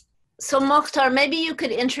 So Mokhtar, maybe you could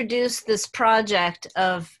introduce this project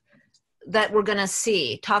that we're going to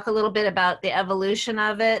see. Talk a little bit about the evolution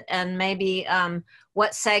of it, and maybe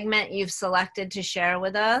what segment you've selected to share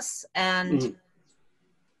with us, and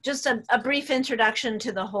just a brief introduction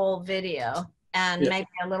to the whole video, and maybe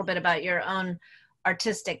a little bit about your own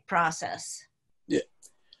artistic process. Yeah.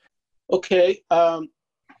 Okay.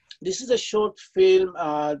 This is a short film.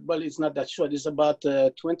 Well, it's not that short. It's about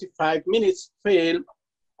a 25 minutes film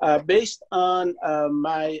based on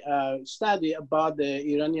my study about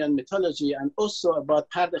the Iranian mythology and also about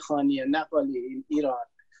Pardekhani and Naghali in Iran.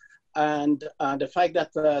 And the fact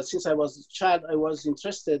that since I was a child, I was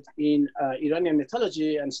interested in Iranian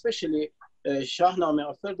mythology, and especially Shahnameh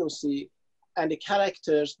of Ferdowsi, and the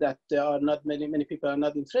characters that there are not many people are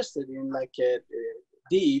not interested in, like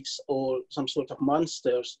thieves or some sort of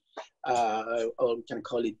monsters, or we can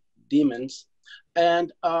call it demons.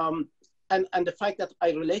 And the fact that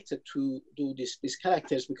I related to these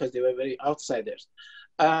characters because they were very outsiders.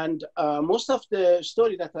 And most of the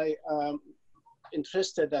story that I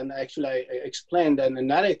interested and actually I explained and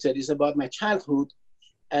narrated is about my childhood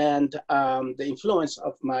and the influence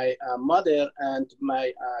of my mother and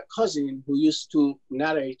my cousin, who used to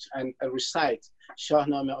narrate and recite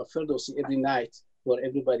Shahnameh of Ferdowsi every night for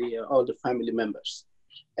everybody, all the family members.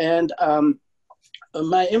 And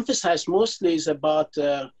my emphasis mostly is about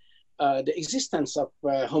the existence of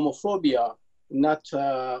homophobia, not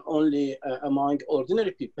only among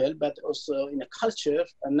ordinary people, but also in a culture,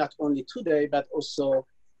 and not only today, but also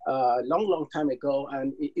long time ago,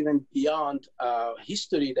 and even beyond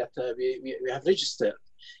history that we have registered.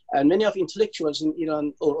 And many of intellectuals in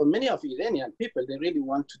Iran, or many of Iranian people, they really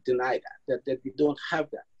want to deny that we don't have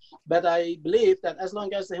that. But I believe that as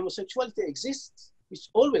long as the homosexuality exists, which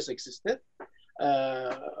always existed,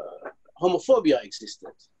 homophobia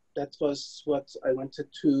existed. That was what I wanted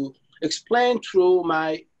to explain through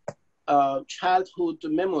my childhood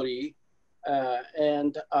memory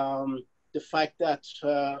and the fact that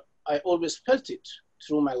I always felt it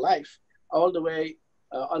through my life, all the way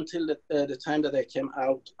until the time that I came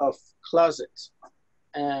out of closet.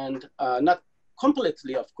 And not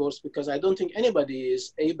completely, of course, because I don't think anybody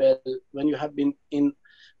is able, when you have been in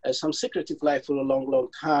some secretive life for a long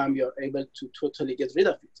time, you're able to totally get rid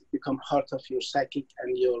of it. It becomes part of your psychic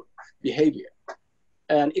and your behavior.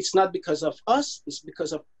 And it's not because of us, it's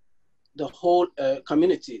because of the whole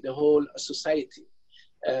community, the whole society.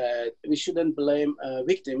 We shouldn't blame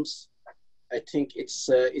victims. I think it's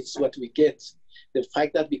what we get. The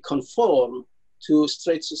fact that we conform to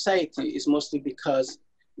straight society is mostly because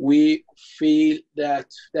we feel that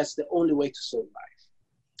that's the only way to survive.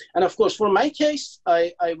 And of course, for my case,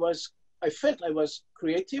 I felt I was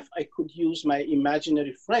creative. I could use my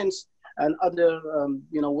imaginary friends and other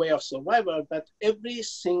way of survival, but every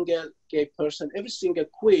single gay person, every single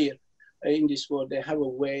queer in this world, they have a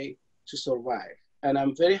way to survive. And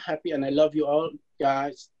I'm very happy, and I love you all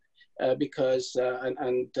guys because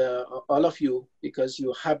all of you, because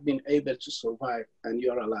you have been able to survive and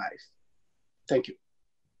you're alive. Thank you.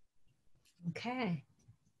 Okay,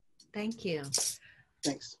 thank you.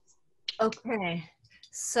 Thanks. Okay,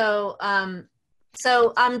 so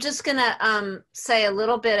So I'm just gonna say a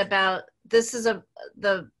little bit about, this is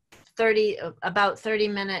about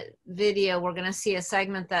 30-minute video. We're gonna see a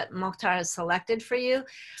segment that Mokhtar has selected for you.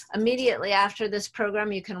 Immediately after this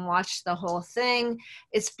program, you can watch the whole thing.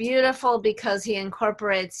 It's beautiful because he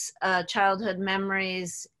incorporates childhood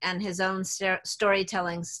memories and his own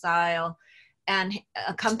storytelling style, and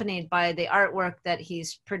accompanied by the artwork that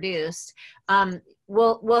he's produced.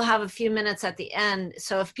 We'll have a few minutes at the end.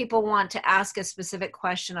 So if people want to ask a specific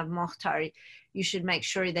question of Mokhtar, you should make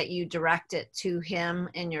sure that you direct it to him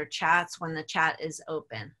in your chats when the chat is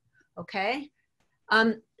open. Okay?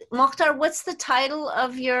 Mokhtar, what's the title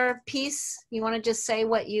of your piece? You want to just say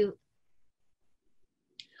what you...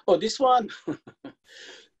 Oh, this one,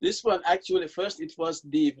 this one actually first it was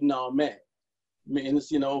Nina Mir. Means,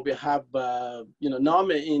 you know, we have, you know,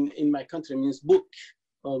 Name in my country means book,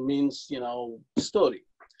 or means, you know, story.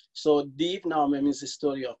 So Nina Mir means the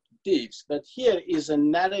story of thieves, but here is a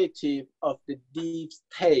narrative of the thief's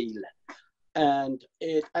tale, and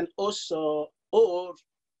also, or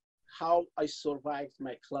how I survived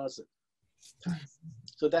my closet.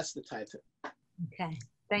 So that's the title. Okay,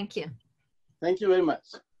 thank you. Thank you very much.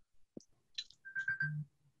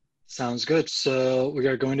 Sounds good. So we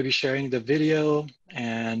are going to be sharing the video,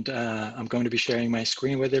 and I'm going to be sharing my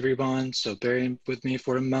screen with everyone. So bear with me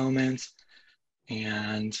for a moment,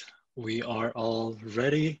 and we are all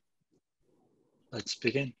ready. Let's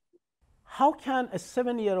begin. How can a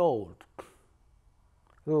 7-year-old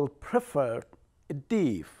will prefer a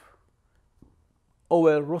thief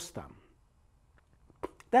over Rustam?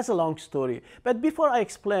 That's a long story. But before I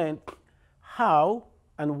explain how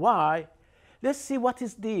and why, let's see what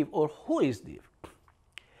is thief, or who is thief.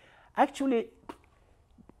 Actually,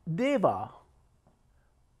 Deva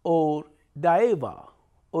or Daeva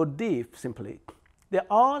or thief simply, they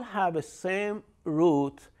all have the same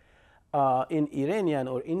root in Iranian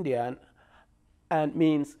or Indian, and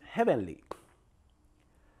means heavenly.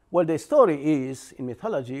 Well, the story is, in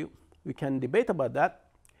mythology, we can debate about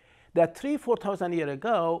that, that 3,000–4,000 years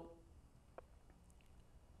ago,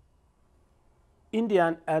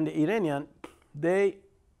 Indian and Iranian, they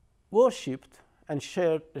worshipped and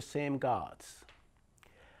shared the same gods.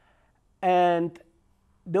 And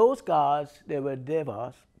those gods, they were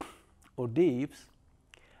devas or devs.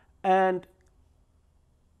 And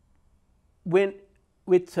when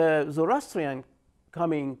with Zoroastrian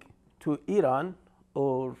coming to Iran,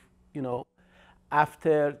 or, you know,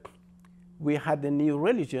 after we had the new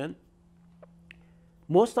religion,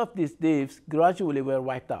 most of these devs gradually were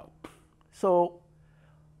wiped out. So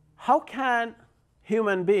how can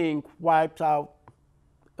human being wipe out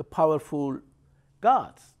a powerful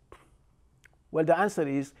gods? Well, the answer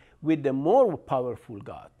is with the more powerful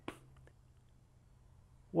God.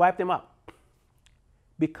 Wipe them out.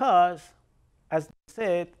 Because, as I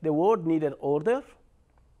said, the world needed order,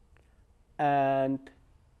 and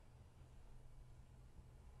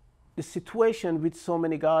the situation with so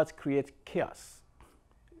many gods creates chaos.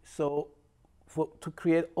 So to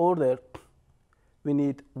create order, we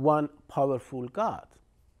need one powerful God.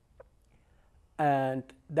 And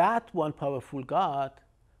that one powerful God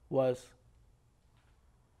was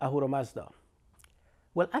Ahura Mazda.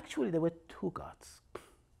 Well, actually, there were two gods,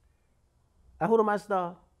 Ahura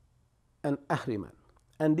Mazda and Ahriman.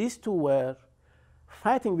 And these two were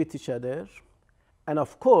fighting with each other. And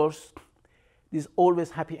of course, there's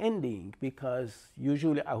always happy ending, because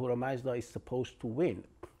usually Ahura Mazda is supposed to win.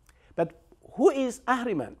 But who is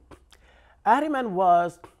Ahriman? Ahriman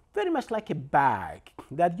was very much like a bag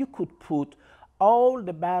that you could put all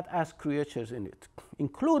the badass creatures in it,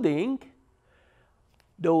 including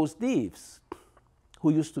those thieves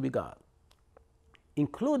who used to be God,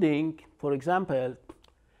 including, for example,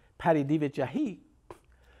 Paridiv Jahi,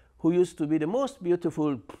 who used to be the most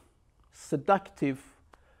beautiful, seductive,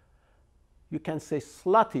 you can say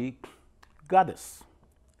slutty goddess,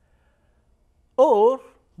 or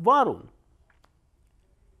Varun,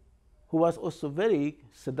 who was also very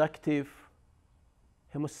seductive,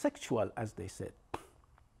 homosexual, as they said.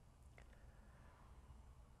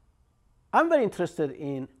 I'm very interested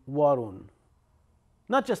in Varun,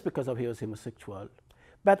 not just because of he was homosexual,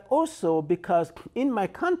 but also because in my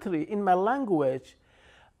country, in my language,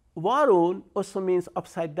 Varun also means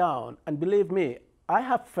upside down. And believe me, I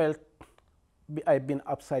have felt I've been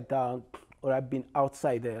upside down, or I've been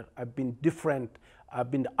outsider, I've been different,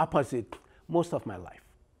 I've been the opposite most of my life.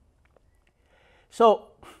 So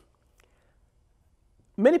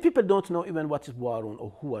many people don't know even what is Varun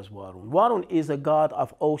or who was Varun. Varun is a god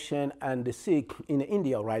of ocean and the sea in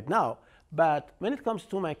India right now, But when it comes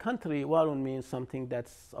to my country, Warun means something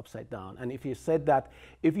that's upside down. And if you said that,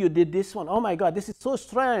 if you did this one, oh my God, this is so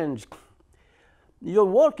strange. Your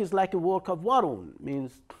work is like a work of Warun,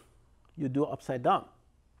 means you do upside down.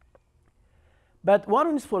 But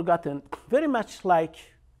Warun is forgotten, very much like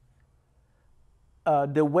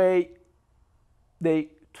the way they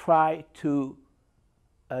try to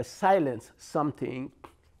silence something.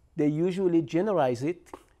 They usually generalize it,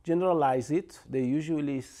 they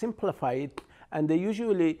usually simplify it, and they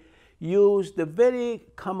usually use the very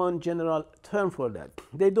common general term for that.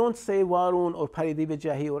 They don't say Warun or Paridiv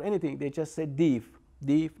Jahi or anything, they just say Div,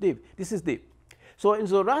 Div, Div. This is Div. So in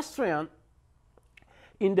Zoroastrian,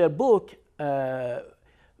 in their book,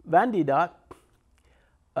 Vandida,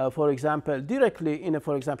 for example, directly in,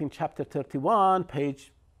 for example, in chapter 31,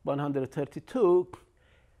 page 132,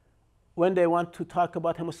 when they want to talk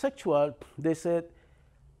about homosexual, they said,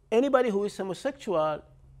 anybody who is homosexual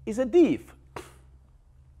is a div.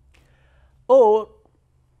 Or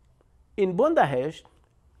in Bundahesh,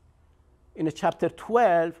 in chapter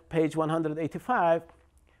 12, page 185,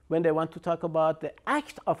 when they want to talk about the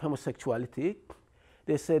act of homosexuality,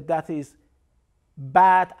 they said that is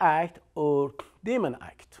bad act or demon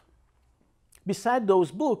act. Beside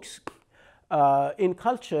those books, in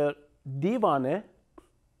culture, divane,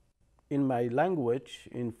 in my language,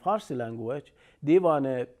 in Farsi language,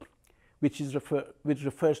 divane, which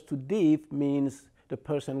refers to div, means the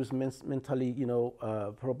person who's mentally,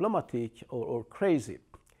 problematic or crazy.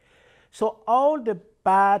 So all the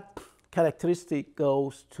bad characteristic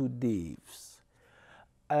goes to divs.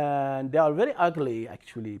 And they are very ugly,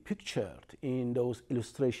 actually, pictured in those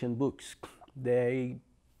illustration books. They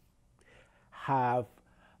have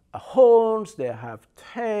horns, they have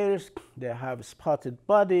tails, they have a spotted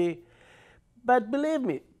body. But believe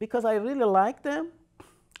me, because I really like them,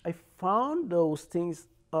 I found those things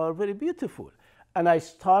are very beautiful. And I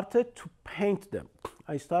started to paint them.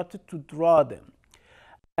 I started to draw them.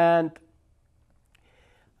 And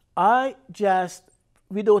I just,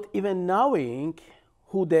 without even knowing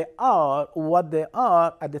who they are, what they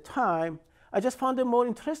are at the time, I just found them more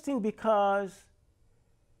interesting because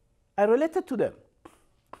I related to them.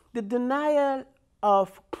 The denial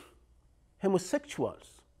of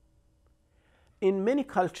homosexuals in many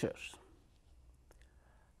cultures,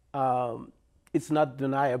 it's not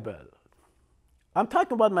deniable. I'm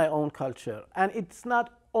talking about my own culture, and it's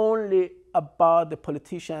not only about the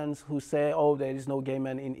politicians who say, oh, there is no gay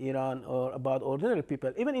man in Iran, or about ordinary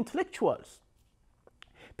people, even intellectuals.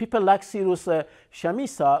 People like Cyrus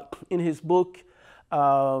Shamisa, in his book,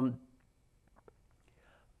 Shahid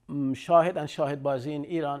and Shahid Bazi in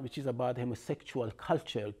Iran, which is about homosexual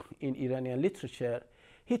culture in Iranian literature,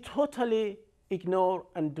 he totally ignored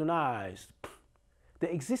and denies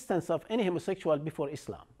the existence of any homosexual before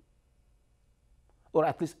Islam, or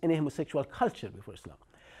at least any homosexual culture before Islam.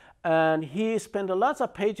 And he spent lots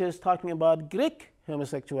of pages talking about Greek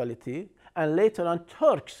homosexuality and later on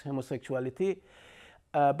Turks homosexuality,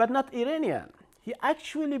 but not Iranian. He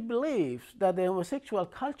actually believes that the homosexual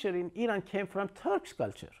culture in Iran came from Turks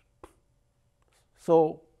culture.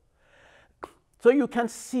 So you can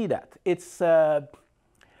see that.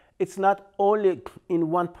 It's not only in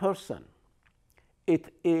one person.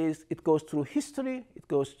 It goes through history, it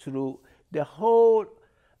goes through the whole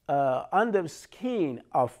underskin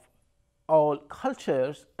of all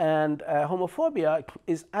cultures, and homophobia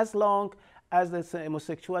is as long as this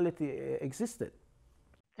homosexuality existed.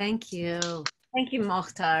 Thank you. Thank you,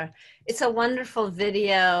 Mokhtar. It's a wonderful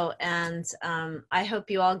video, and I hope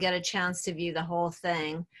you all get a chance to view the whole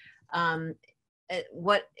thing.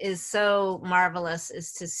 What is so marvelous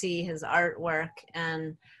is to see his artwork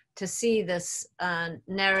and to see this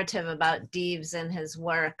narrative about divs in his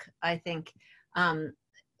work, I think,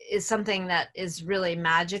 is something that is really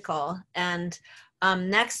magical. And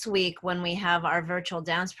next week, when we have our virtual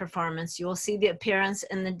dance performance, you will see the appearance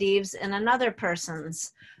in the divs in another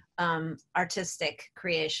person's artistic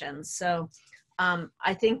creations. So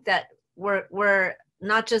I think that we're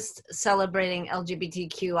not just celebrating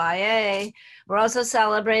LGBTQIA, we're also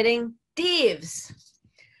celebrating divs.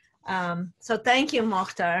 So thank you,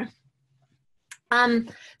 Mokhtar.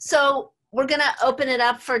 So we're gonna open it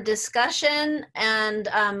up for discussion, and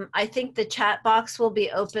I think the chat box will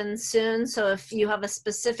be open soon. So if you have a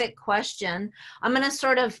specific question, I'm gonna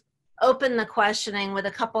sort of open the questioning with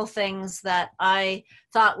a couple things that I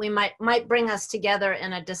thought we might bring us together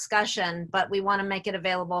in a discussion, but we wanna make it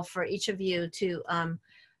available for each of you to,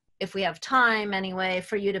 if we have time anyway,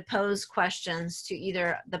 for you to pose questions to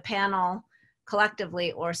either the panel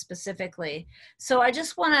collectively or specifically. So I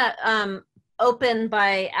just wanna open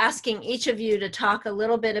by asking each of you to talk a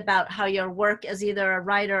little bit about how your work as either a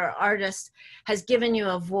writer or artist has given you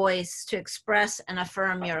a voice to express and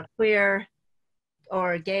affirm your queer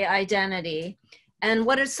or gay identity. And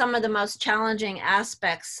what are some of the most challenging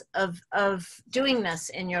aspects of doing this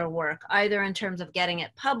in your work, either in terms of getting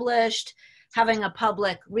it published, having a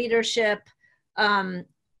public readership,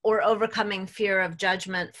 or overcoming fear of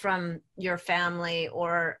judgment from your family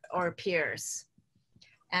or peers?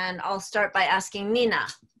 And I'll start by asking Nina.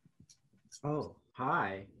 Oh,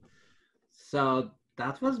 hi. So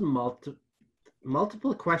that was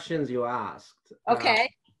multiple questions you asked. Okay.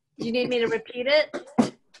 Do you need me to repeat it?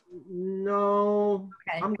 No.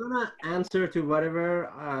 Okay. I'm gonna answer to whatever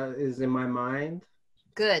is in my mind.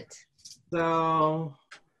 Good. So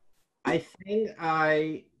I think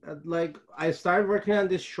I started working on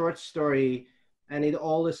this short story, and it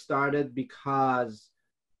all started because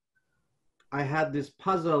I had this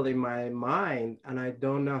puzzle in my mind and I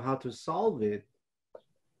don't know how to solve it.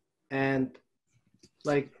 And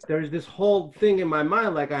like, there's this whole thing in my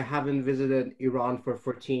mind, like I haven't visited Iran for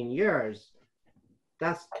 14 years.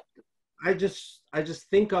 I just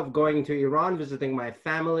think of going to Iran, visiting my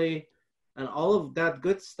family and all of that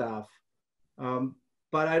good stuff.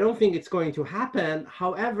 But I don't think it's going to happen.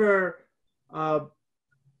 However,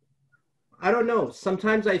 I don't know.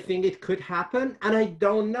 Sometimes I think it could happen and I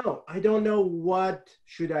don't know. I don't know what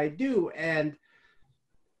should I do. And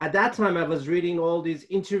at that time I was reading all these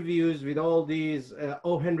interviews with all these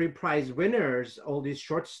O. Henry Prize winners, all these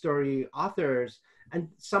short story authors. And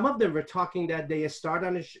some of them were talking that they start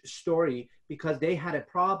on a story because they had a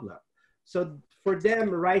problem. So for them,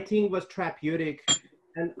 writing was therapeutic.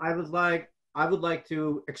 And I was like, I would like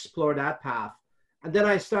to explore that path. And then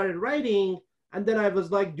I started writing. And then I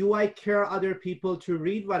was like, do I care other people to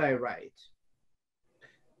read what I write?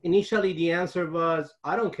 Initially, the answer was,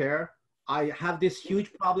 I don't care. I have this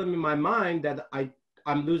huge problem in my mind that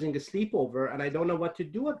I'm losing a sleep over and I don't know what to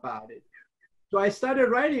do about it. So I started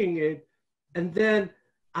writing it. And then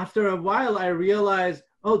after a while, I realized,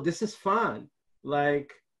 oh, this is fun.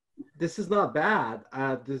 Like, this is not bad.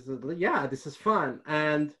 This is fun.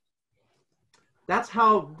 And that's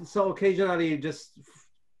how, so occasionally just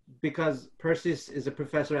because Persis is a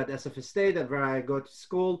professor at SF State and where I go to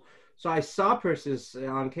school. So I saw Persis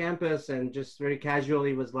on campus and just very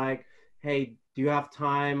casually was like, hey, do you have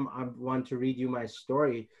time? I want to read you my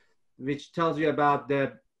story, which tells you about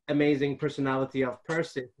the amazing personality of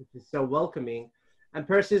Persis, which is so welcoming. And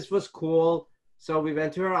Persis was cool. So we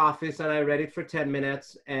went to her office and I read it for 10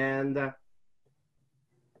 minutes. And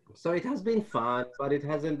so it has been fun, but it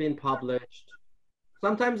hasn't been published.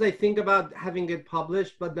 Sometimes I think about having it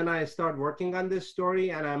published, but then I start working on this story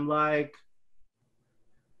and I'm like,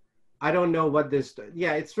 I don't know what this,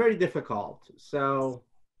 it's very difficult. So,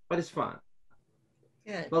 but it's fun.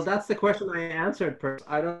 Good. Well, that's the question I answered.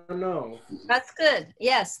 I don't know. That's good.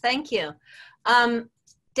 Yes, thank you.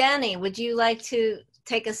 Danny, would you like to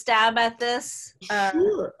take a stab at this?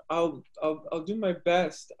 Sure, I'll do my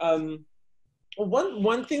best.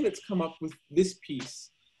 One thing that's come up with this piece,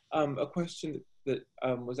 a question that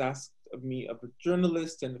was asked of me of a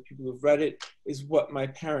journalist and the people who've read it, is what my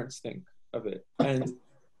parents think of it. And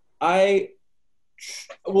because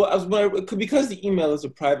the email is a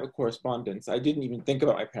private correspondence, I didn't even think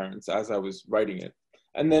about my parents as I was writing it.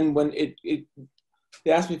 And then when they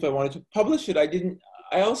asked me if I wanted to publish it, I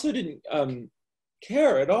also didn't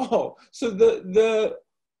care at all. So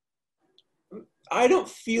I don't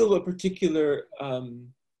feel a particular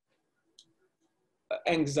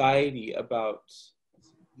anxiety about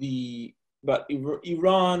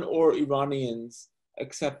Iran or Iranians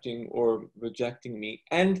accepting or rejecting me.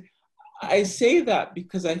 And I say that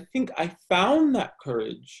because I think I found that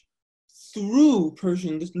courage through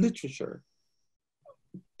Persian literature.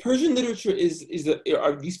 Persian literature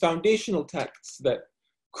are these foundational texts that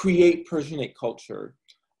create Persianate culture,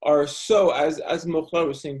 are so, as Mokhtar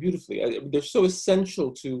was saying beautifully, they're so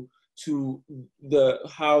essential to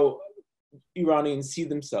how Iranians see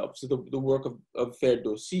themselves, so the work of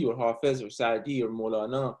Ferdowsi or Hafez or Saadi or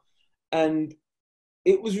Maulana. And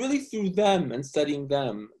it was really through them and studying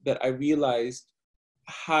them that I realized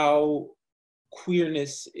how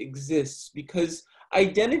queerness exists, because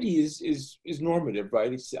identity is normative,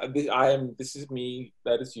 right? It's, this is me,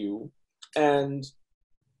 that is you. And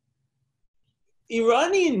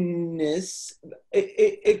Iranianness,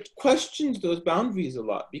 it questions those boundaries a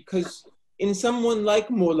lot, because in someone like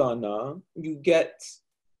Maulana, you get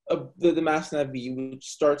the Masnavi, which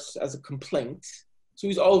starts as a complaint. So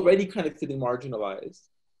he's already kind of feeling marginalized.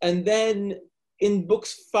 And then in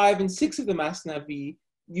books 5 and 6 of the Masnavi,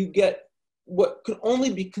 you get what could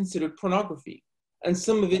only be considered pornography. And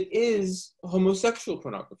some of it is homosexual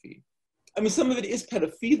pornography. I mean, some of it is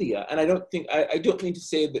pedophilia. And I don't mean to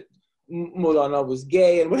say that Maulana was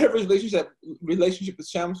gay and whatever his relationship with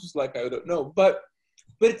Shams was like, I don't know. But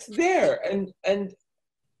it's there. And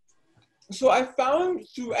so I found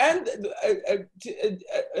through, and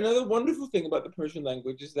another wonderful thing about the Persian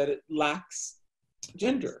language is that it lacks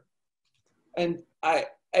gender. And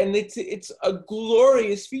it's a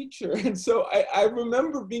glorious feature. And so I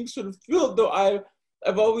remember being sort of thrilled, though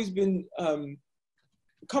I've always been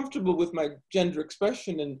comfortable with my gender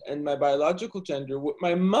expression and my biological gender.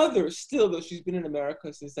 My mother still, though she's been in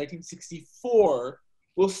America since 1964,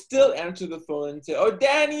 will still answer the phone and say, "Oh,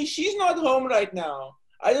 Danny, she's not home right now.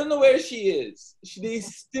 I don't know where she is." They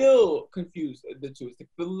still confuse the two. It's like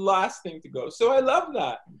the last thing to go. So I love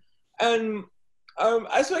that. And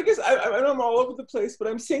so I guess I know I'm all over the place, but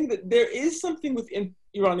I'm saying that there is something within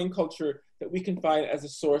Iranian culture that we can find as a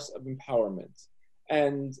source of empowerment.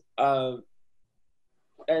 And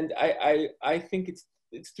I think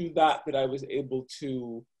it's through that I was able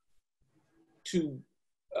to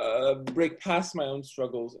break past my own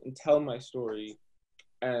struggles and tell my story.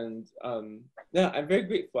 And yeah, I'm very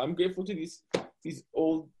grateful. I'm grateful to these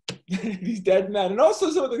old these dead men, and also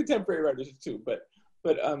some of the contemporary writers too. But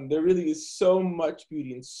there really is so much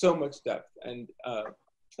beauty and so much depth, and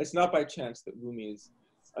it's not by chance that Rumi is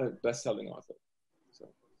a best-selling author. So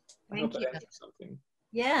I hope that answers something.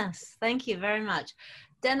 Yes, thank you very much.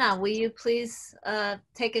 Dena, will you please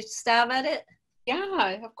take a stab at it?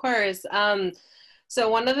 Yeah, of course. So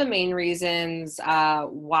one of the main reasons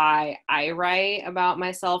why I write about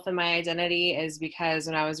myself and my identity is because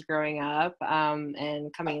when I was growing up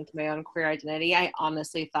and coming into my own queer identity, I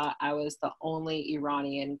honestly thought I was the only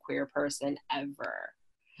Iranian queer person ever.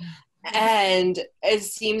 And it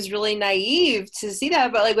seems really naive to see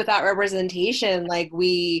that, but like without representation, like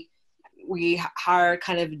we are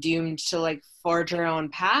kind of doomed to like forge our own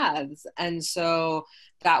paths. And so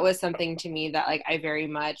that was something to me that like I very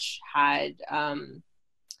much had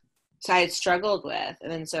so I had struggled with.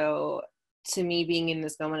 And then so to me, being in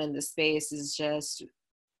this moment in this space is just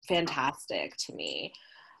fantastic to me.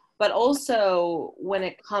 But also when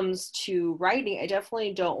it comes to writing, I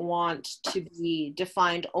definitely don't want to be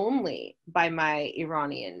defined only by my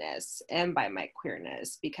Iranianness and by my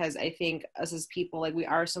queerness, because I think us as people, like we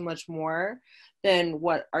are so much more than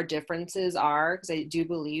what our differences are, because I do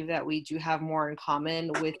believe that we do have more in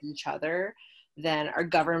common with each other than our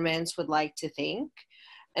governments would like to think.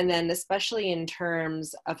 And then especially in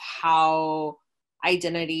terms of how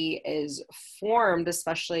identity is formed,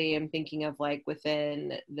 especially I'm thinking of like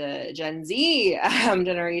within the Gen Z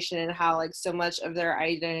generation, and how like so much of their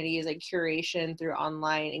identity is like curation through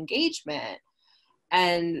online engagement,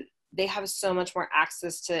 and they have so much more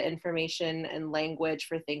access to information and language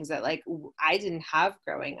for things that like I didn't have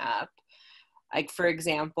growing up. Like for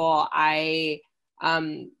example, I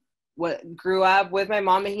grew up with my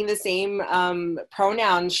mom making the same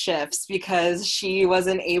pronoun shifts because she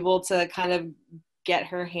wasn't able to kind of get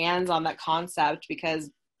her hands on that concept,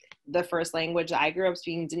 because the first language that I grew up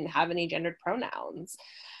speaking didn't have any gendered pronouns.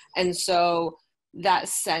 And so that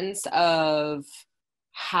sense of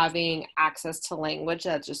having access to language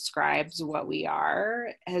that describes what we are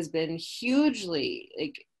has been hugely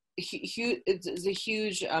like it's a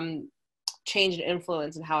huge change and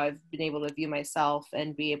influence in how I've been able to view myself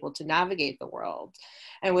and be able to navigate the world.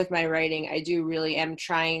 And with my writing, I do really am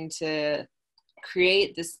trying to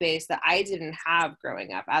create the space that I didn't have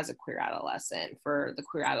growing up as a queer adolescent for the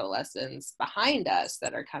queer adolescents behind us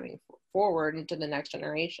that are coming forward into the next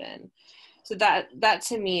generation. So that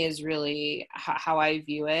to me is really how I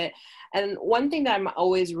view it. And one thing that I'm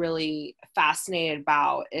always really fascinated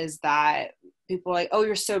about is that people are like, oh,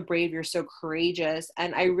 you're so brave, you're so courageous.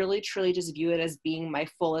 And I really truly just view it as being my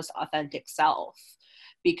fullest authentic self,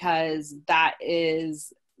 because that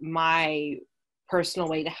is my personal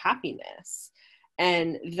way to happiness.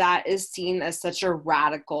 And that is seen as such a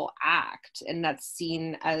radical act, and that's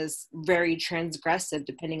seen as very transgressive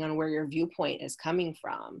depending on where your viewpoint is coming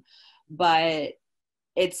from. But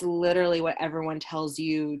it's literally what everyone tells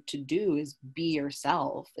you to do is be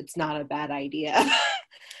yourself. It's not a bad idea.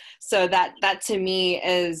 So that to me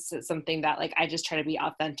is something that like I just try to be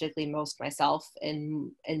authentically most myself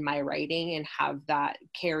in my writing, and have that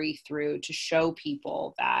carry through to show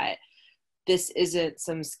people that this isn't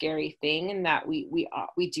some scary thing, and that we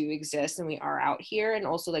do exist and we are out here. And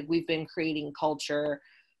also like we've been creating culture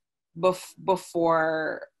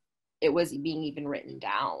before it was being even written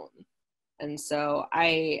down. And so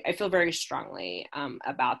I feel very strongly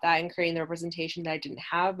about that, and creating the representation that I didn't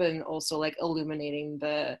have, and also like illuminating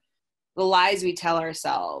the the lies we tell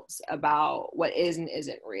ourselves about what is and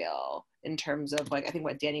isn't real, in terms of, like, I think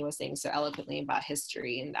what Danny was saying so eloquently about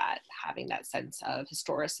history, and that having that sense of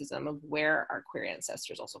historicism of where our queer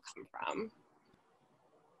ancestors also come from.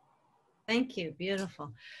 Thank you.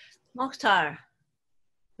 Beautiful. Mokhtar,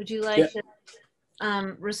 would you like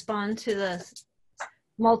to respond to the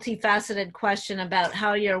multifaceted question about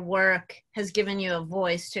how your work has given you a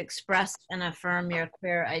voice to express and affirm your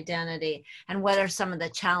queer identity, and what are some of the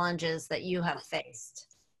challenges that you have faced?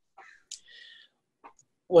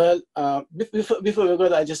 Well, before we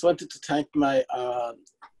go, I just wanted to thank my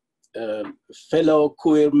fellow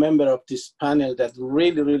queer member of this panel that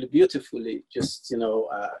really, really beautifully just,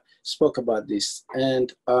 spoke about this.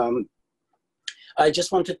 And I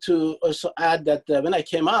just wanted to also add that when I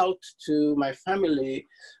came out to my family,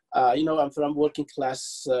 I'm from working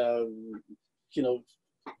class,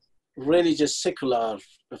 religious, secular,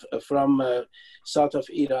 from south of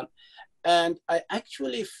Iran. And I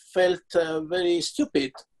actually felt very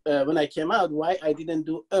stupid when I came out, why I didn't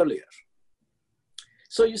do earlier.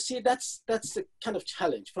 So you see, that's the kind of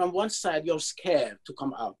challenge. From one side, you're scared to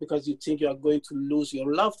come out because you think you are going to lose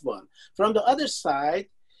your loved one. From the other side,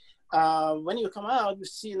 when you come out, you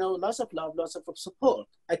see, lots of love, lots of support.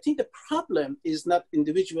 I think the problem is not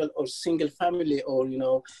individual or single family or,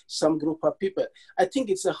 some group of people. I think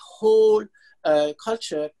it's a whole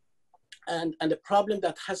culture and a problem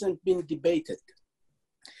that hasn't been debated.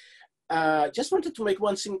 Just wanted to make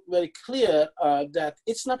one thing very clear, that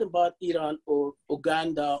it's not about Iran or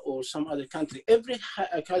Uganda or some other country. Every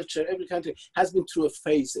culture, every country has been through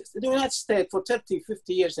phases. In the United States, for 30,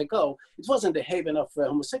 50 years ago, it wasn't the haven of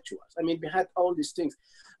homosexuals. I mean, we had all these things,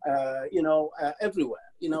 everywhere.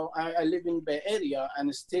 I live in Bay Area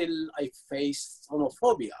and still I face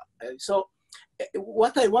homophobia. So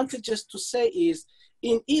what I wanted just to say is,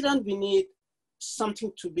 in Iran, we need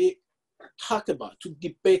something to be talk about, to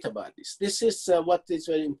debate about this. This is what is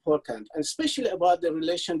very important, and especially about the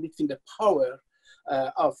relation between the power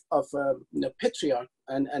of patriarch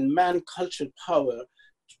and man culture power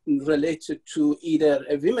related to either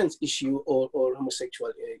a women's issue or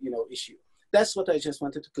homosexual issue. That's what I just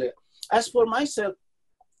wanted to clear. As for myself,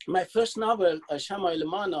 my first novel, Shama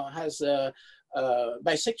Ilmana, has a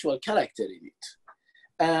bisexual character in it.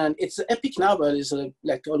 And it's an epic novel. It's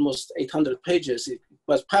like almost 800 pages. It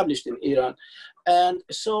was published in Iran. And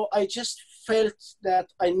so I just felt that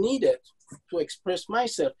I needed to express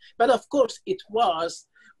myself. But of course, it was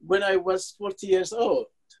when I was 40 years old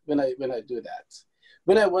when I do that.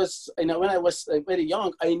 When I was very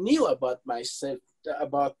young, I knew about myself,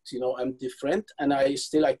 about, I'm different, and I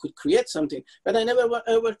could create something, but I never were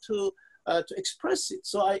able to express it.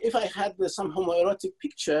 So if I had some homoerotic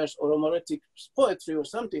pictures or homoerotic poetry or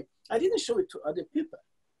something, I didn't show it to other people.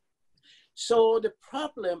 So the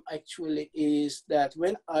problem actually is that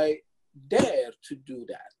when I dare to do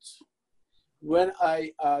that, when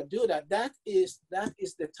I do that, that is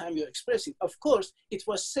the time you express it. Of course, it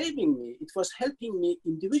was saving me. It was helping me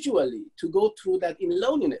individually to go through that in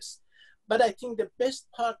loneliness. But I think the best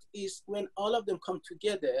part is when all of them come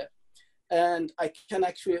together. And I can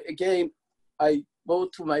actually, again, I go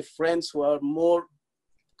to my friends who are more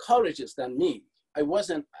courageous than me. I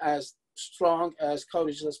wasn't as strong, as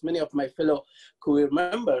courageous as many of my fellow queer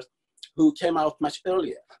members who came out much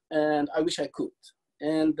earlier. And I wish I could.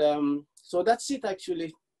 And so that's it,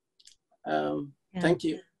 actually. Thank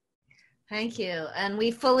you. Thank you. And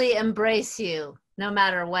we fully embrace you, no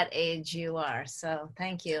matter what age you are. So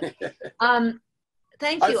thank you.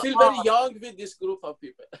 Thank you. I feel very young with this group of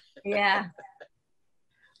people. Yeah.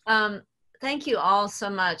 Thank you all so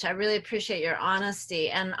much. I really appreciate your honesty.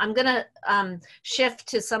 And I'm going to shift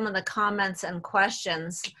to some of the comments and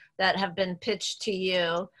questions that have been pitched to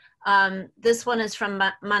you. This one is from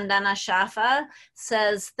Mandana Shafa,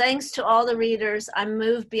 says, thanks to all the readers. I'm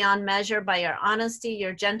moved beyond measure by your honesty,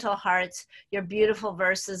 your gentle hearts, your beautiful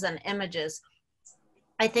verses and images.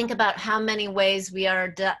 I think about how many ways we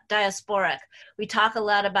are diasporic. We talk a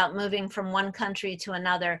lot about moving from one country to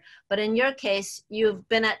another, but in your case, you've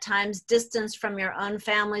been at times distanced from your own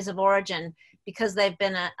families of origin because they've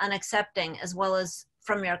been unaccepting, as well as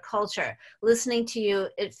from your culture. Listening to you,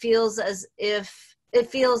 it feels as if it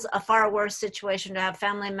feels a far worse situation to have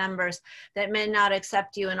family members that may not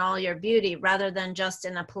accept you in all your beauty, rather than just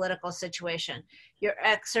in a political situation. Your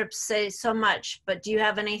excerpts say so much, but do you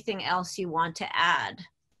have anything else you want to add?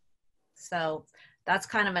 So that's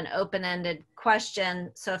kind of an open-ended question.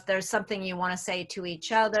 So if there's something you want to say to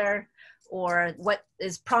each other, or what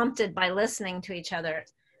is prompted by listening to each other,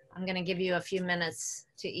 I'm going to give you a few minutes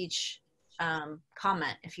to each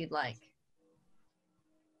comment if you'd like.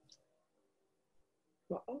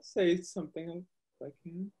 Well, I'll say something if I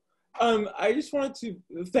can. I just wanted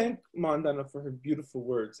to thank Mandana for her beautiful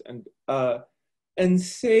words and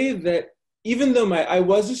say that even though I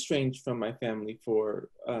was estranged from my family for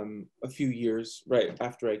a few years right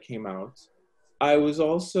after I came out, I was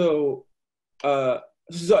also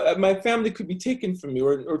so my family could be taken from me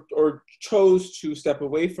or chose to step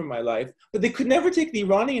away from my life, but they could never take the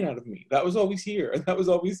Iranian out of me. That was always here, and that was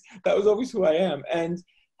always who I am.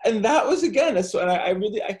 And that was again, and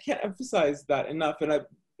I can't emphasize that enough. And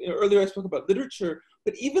earlier I spoke about literature,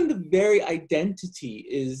 but even the very identity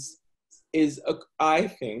is I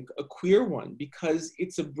think a queer one, because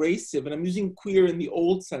it's abrasive, and I'm using queer in the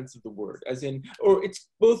old sense of the word, as in, or it's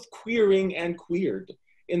both queering and queered,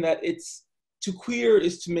 in that it's, to queer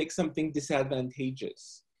is to make something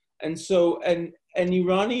disadvantageous. And so an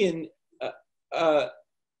Iranian,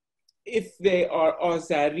 if they are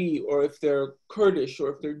Azeri, or if they're Kurdish, or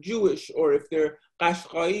if they're Jewish, or if they're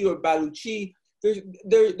Qashqai or Baluchi,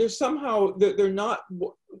 they're somehow, they're not,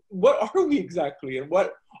 what are we exactly? And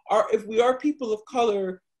if we are people of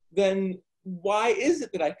color, then why is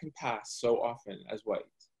it that I can pass so often as white?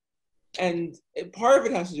 And part of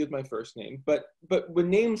it has to do with my first name, but when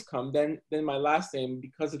names come, then my last name,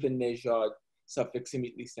 because of the Nejad suffix,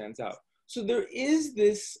 immediately stands out. So there is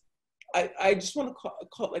this, I just want to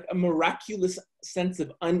call it like a miraculous sense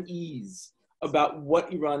of unease about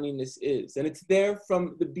what Iranianness is. And it's there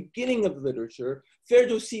from the beginning of literature.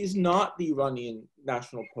 Ferdowsi is not the Iranian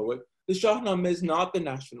national poet. The Shahnameh is not the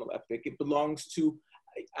national epic. It belongs to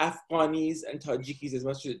Afghanis and Tajikis as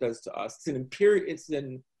much as it does to us. It's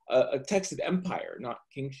a text of empire, not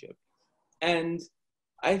kingship. And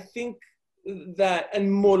I think that, and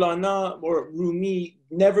Maulana or Rumi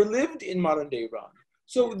never lived in modern day Iran.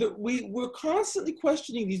 So we're constantly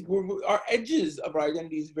questioning these, our edges of our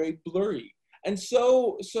identity is very blurry. And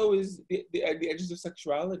so is the edges of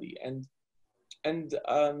sexuality. And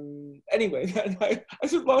anyway, I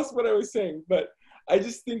sort of lost what I was saying, but I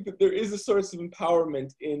just think that there is a source of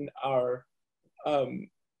empowerment in our,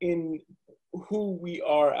 in who we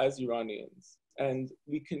are as Iranians. And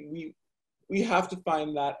we have to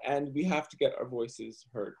find that, and we have to get our voices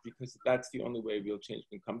heard, because that's the only way real change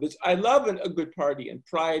can come. I love a good party, and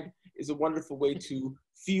pride is a wonderful way to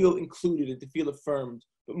feel included and to feel affirmed.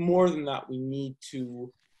 But more than that, we need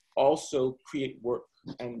to also create work,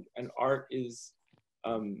 and art is,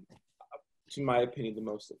 to my opinion, the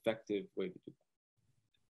most effective way to do that.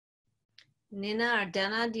 Nina or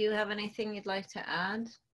Dena, do you have anything you'd like to add?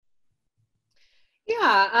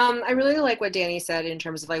 Yeah, I really like what Danny said in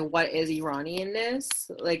terms of like what is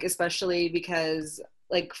Iranianness, like especially because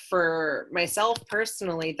like for myself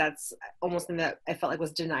personally, that's almost something that I felt like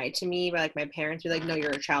was denied to me by like my parents. Were like, no,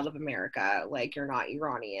 you're a child of America, like you're not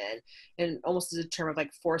Iranian, and almost as a term of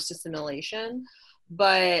like forced assimilation.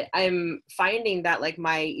 But I'm finding that like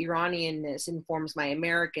my Iranianness informs my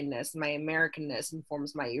Americanness, and my Americanness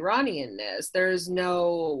informs my Iranianness. There's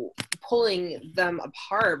no pulling them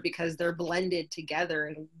apart because they're blended together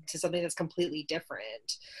into something that's completely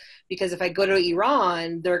different. Because if I go to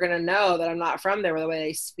Iran, they're going to know that I'm not from there, by the way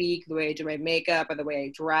I speak, the way I do my makeup, or the way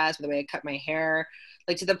I dress, or the way I cut my hair.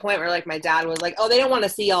 Like to the point where like my dad was like, oh, they don't want to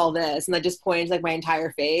see all this. And I just pointed like my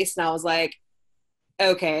entire face. And I was like,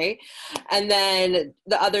 okay. And then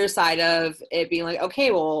the other side of it being like, okay,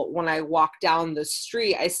 well, when I walk down the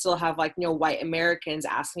street, I still have like, you know, white Americans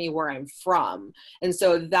ask me where I'm from. And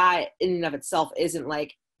so that in and of itself isn't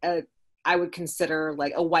like I would consider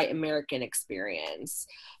like a white American experience.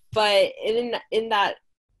 But in that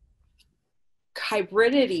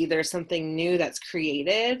hybridity, there's something new that's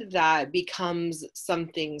created that becomes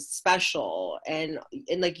something special and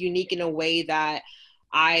like unique in a way that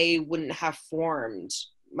I wouldn't have formed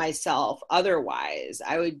myself otherwise.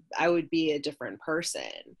 I would be a different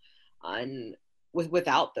person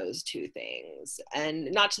without those two things.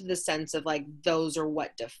 And not to the sense of like those are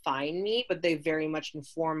what define me, but they very much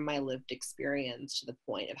inform my lived experience to the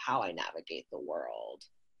point of how I navigate the world.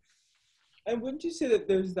 And wouldn't you say that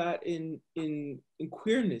there's that in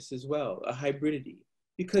queerness as well, a hybridity?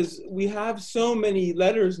 Because we have so many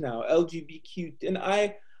letters now, LGBTQ, and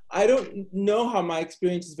I don't know how my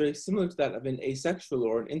experience is very similar to that of an asexual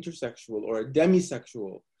or an intersexual or a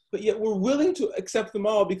demisexual, but yet we're willing to accept them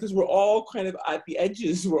all because we're all kind of at the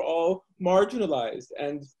edges, we're all marginalized.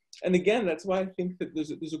 And again, that's why I think that there's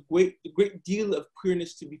a great deal of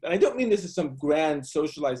queerness to be, and I don't mean this is some grand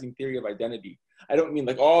socializing theory of identity. I don't mean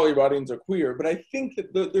like all Iranians are queer, but I think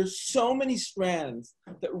that there's so many strands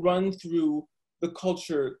that run through the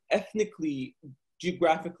culture ethnically,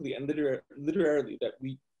 geographically, and literarily that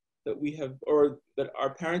we have, or that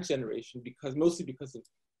our parents' generation, mostly because of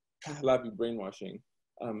Pahlavi brainwashing,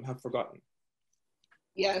 have forgotten.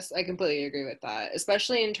 Yes, I completely agree with that,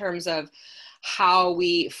 especially in terms of how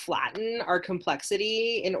we flatten our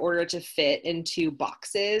complexity in order to fit into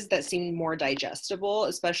boxes that seem more digestible,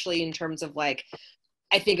 especially in terms of like,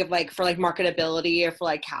 I think of like for like marketability or for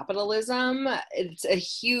like capitalism, it's a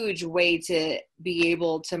huge way to be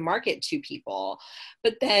able to market to people.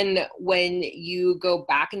 But then when you go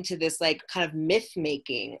back into this like kind of myth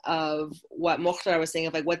making of what Mokhtar was saying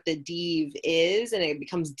of like what the div is, and it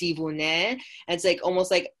becomes divune, and it's like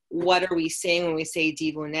almost like, what are we saying when we say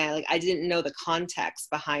divune? Like I didn't know the context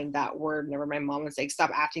behind that word. Whenever my mom was like,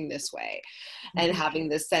 stop acting this way, and having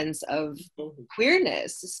this sense of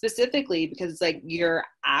queerness specifically because it's like you're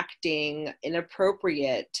acting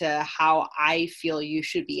inappropriate to how I feel you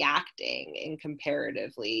should be acting in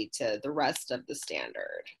comparatively to the rest of the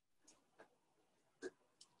standard.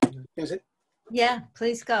 Is it? Yeah,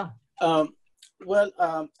 please go. I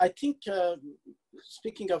think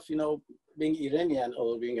speaking of, being Iranian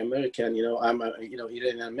or being American, I'm a,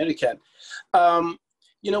 Iranian American.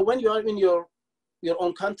 When you are in your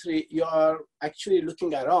own country, you are actually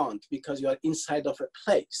looking around because you are inside of a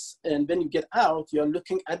place. And when you get out, you are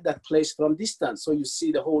looking at that place from distance. So you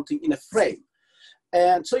see the whole thing in a frame.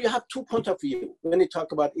 And so you have 2 points of view when you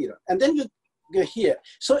talk about Iran. And then you go here.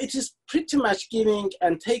 So it is pretty much giving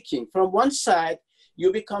and taking. From one side,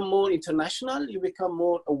 you become more international, you become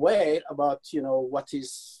more aware about, what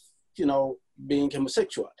is, being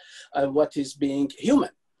homosexual, what is being human.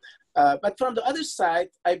 But from the other side,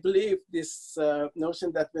 I believe this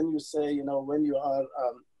notion that when you say, when you are,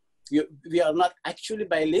 we are not actually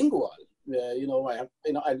bilingual. I know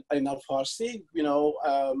Farsi,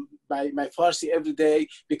 my Farsi every day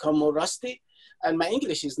become more rusty. And my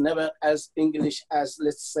English is never as English as,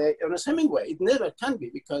 let's say, Ernest Hemingway. It never can be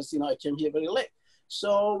because, I came here very late.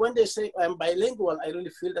 So when they say I'm bilingual, I really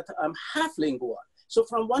feel that I'm half lingual. So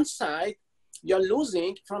from one side, you're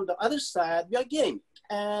losing. From the other side, you're gaining.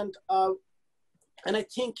 And I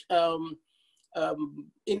think in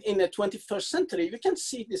the 21st century, we can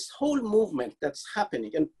see this whole movement that's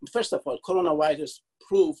happening. And first of all, coronavirus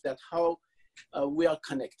proved that how we are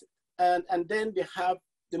connected. And then we have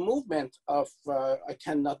the movement of I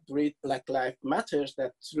cannot breathe, Black Lives Matters.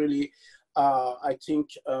 That's really, I think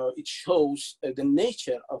it shows the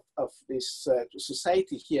nature of this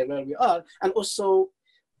society here where we are. And also,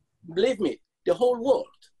 believe me, the whole world.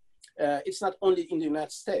 It's not only in the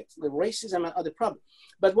United States, the racism and other problems.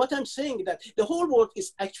 But what I'm saying is that the whole world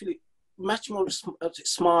is actually much more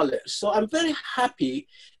smaller. So I'm very happy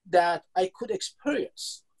that I could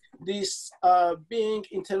experience this being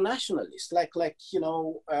internationalist.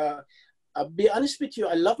 Be honest with you,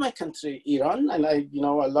 I love my country, Iran, and I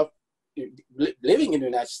love living in the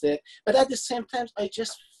United States. But at the same time, I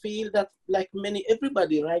just feel that like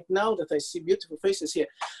everybody right now that I see beautiful faces here,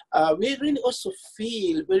 we really also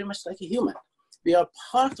feel very much like a human. We are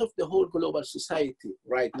part of the whole global society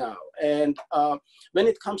right now. And when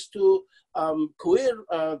it comes to queer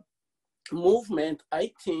movement,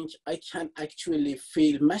 I think I can actually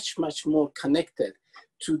feel much, much more connected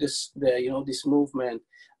to this movement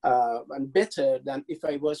and better than if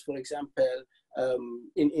I was, for example,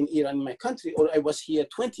 in Iran, in my country, or I was here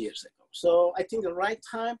 20 years ago. So I think the right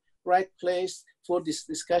time, right place for this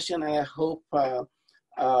discussion, and I hope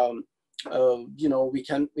we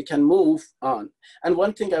can move on. And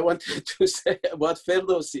one thing I wanted to say about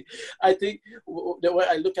Ferdowsi, I think the way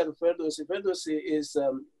I look at Ferdowsi is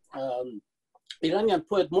Iranian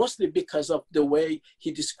poet mostly because of the way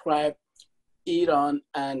he described Iran,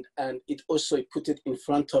 and it also put it in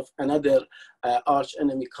front of another arch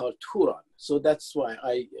enemy called Turan. So that's why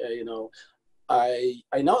I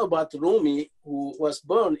know about Rumi, who was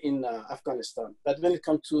born in Afghanistan. But when it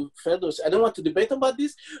comes to Ferdowsi, I don't want to debate about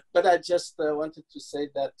this, but I just wanted to say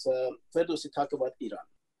that Ferdowsi talked about Iran.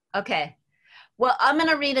 Okay. Well, I'm going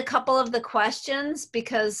to read a couple of the questions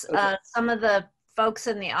because some of the folks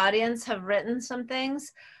in the audience have written some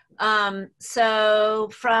things. So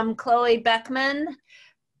from Chloe Beckman,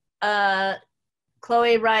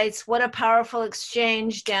 Chloe writes, "What a powerful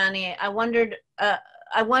exchange, Danny. I wondered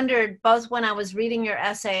both when I was reading your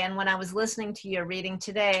essay and when I was listening to your reading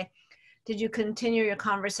today, did you continue your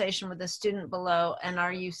conversation with the student below, and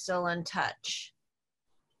are you still in touch?"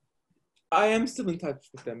 I am still in touch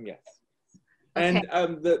with them, yes. Okay.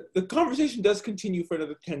 And the conversation does continue for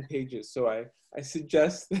another 10 pages. So I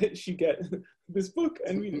suggest that she get this book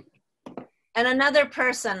and read it. And another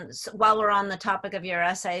person, while we're on the topic of your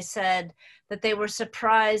essay, said that they were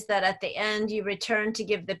surprised that at the end you returned to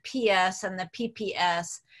give the PS and the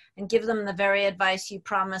PPS and give them the very advice you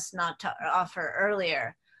promised not to offer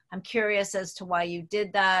earlier. I'm curious as to why you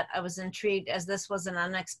did that. I was intrigued as this was an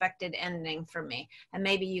unexpected ending for me. And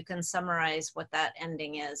maybe you can summarize what that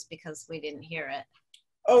ending is because we didn't hear it.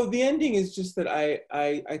 Oh, the ending is just that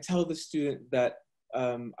I tell the student that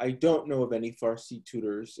I don't know of any Farsi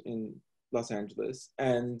tutors in Los Angeles,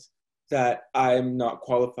 and that I'm not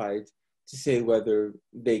qualified to say whether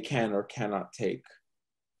they can or cannot take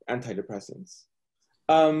antidepressants.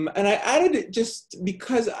 And I added it just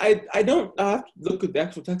because I have to look at the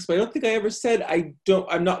actual text, but I don't think I ever said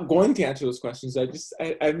I'm not going to answer those questions. I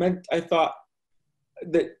thought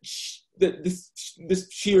that this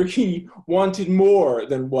she or he wanted more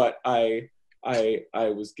than what I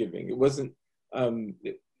was giving. It wasn't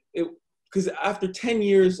because after 10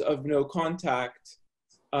 years of no contact,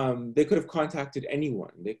 they could have contacted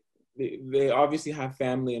anyone. They obviously have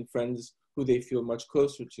family and friends who they feel much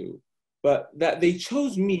closer to, but that they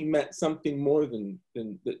chose me meant something more than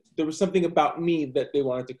there was something about me that they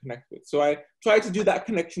wanted to connect with. So I tried to do that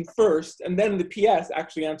connection first, and then the PS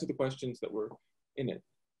actually answered the questions that were in it.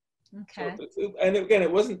 Okay. So, and again, it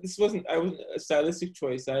wasn't a stylistic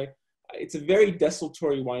choice. It's a very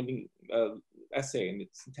desultory, winding essay, and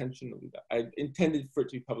it's intentionally that I intended for it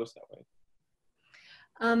to be published that way.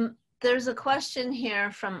 There's a question here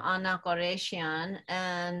from Anna Goreshian,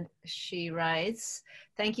 and she writes,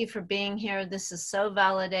 "Thank you for being here. This is so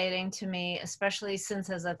validating to me, especially since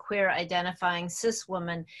as a queer identifying cis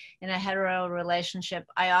woman in a hetero relationship,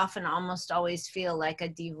 I often almost always feel like a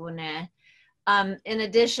divune. In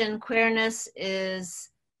addition, queerness is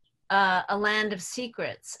a land of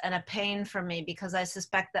secrets and a pain for me because I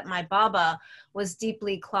suspect that my Baba was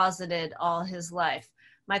deeply closeted all his life.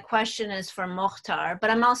 My question is for Mokhtar, but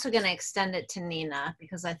I'm also going to extend it to Nina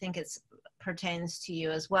because I think it pertains to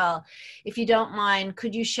you as well. If you don't mind,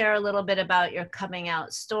 could you share a little bit about your coming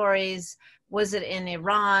out stories? Was it in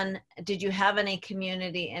Iran? Did you have any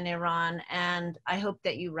community in Iran? And I hope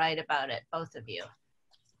that you write about it, both of you.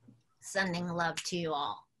 Sending love to you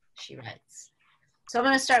all," she writes. So I'm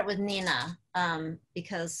going to start with Nina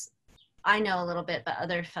because I know a little bit, but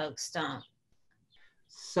other folks don't.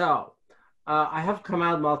 So I have come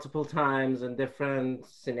out multiple times in different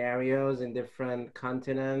scenarios, in different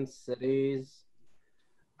continents, cities.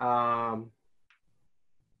 I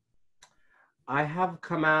have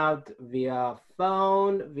come out via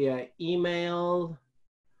phone, via email,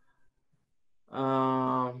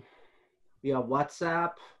 via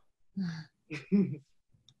WhatsApp.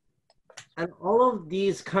 And all of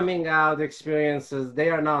these coming out experiences, they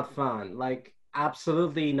are not fun, like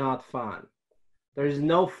absolutely not fun. There is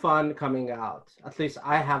no fun coming out. At least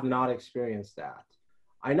I have not experienced that.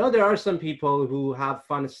 I know there are some people who have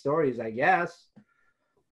fun stories, I guess.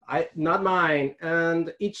 Not mine.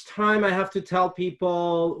 And each time I have to tell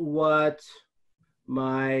people what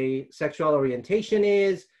my sexual orientation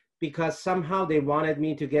is because somehow they wanted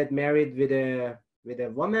me to get married with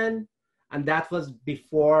a woman. And that was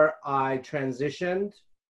before I transitioned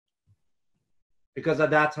because at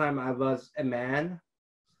that time I was a man.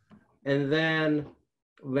 And then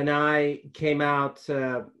when I came out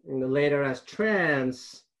later as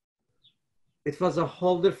trans, it was a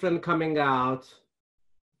whole different coming out.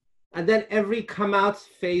 And then every come out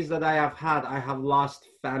phase that I have had, I have lost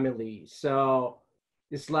family. So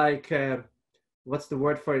it's like, what's the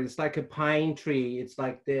word for it? It's like a pine tree. It's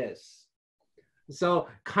like this. So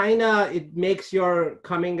kind of it makes your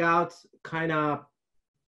coming out kind of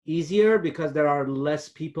easier because there are less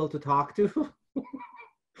people to talk to.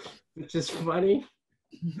 Which is funny.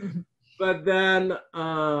 But then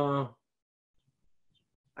I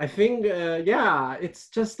think, yeah, it's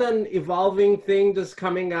just an evolving thing just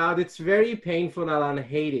coming out. It's very painful and I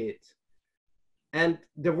hate it. And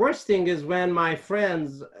the worst thing is when my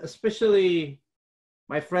friends, especially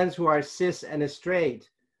my friends who are cis and straight,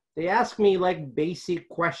 they ask me like basic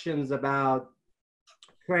questions about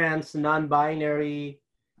trans, non-binary,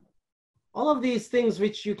 all of these things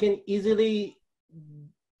which you can easily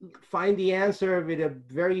find the answer with a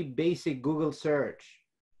very basic Google search.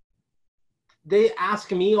 They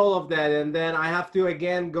ask me all of that, and then I have to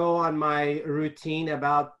again go on my routine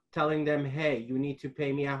about telling them, hey, you need to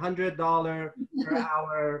pay me $100 per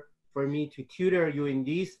hour for me to tutor you in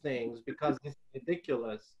these things because this is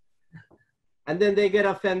ridiculous. And then they get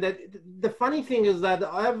offended. The funny thing is that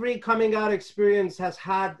every coming out experience has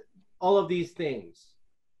had all of these things.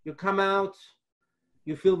 You come out,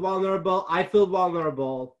 you feel vulnerable, I feel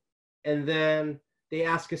vulnerable, and then they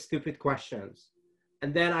ask us stupid questions.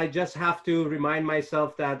 And then I just have to remind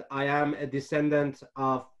myself that I am a descendant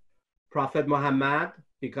of Prophet Muhammad,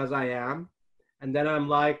 because I am. And then I'm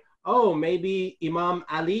like, oh, maybe Imam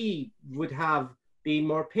Ali would have be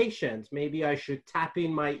more patient. Maybe I should tap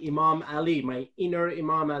in my Imam Ali, my inner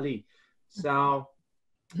Imam Ali. So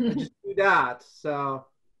I just do that. So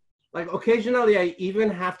like occasionally I even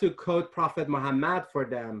have to quote Prophet Muhammad for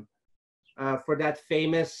them, for that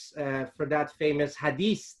famous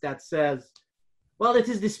hadith that says, well, it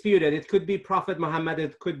is disputed. It could be Prophet Muhammad,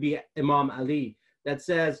 it could be Imam Ali, that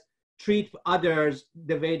says, treat others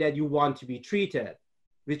the way that you want to be treated,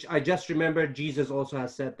 which I just remembered Jesus also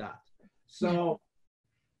has said that. So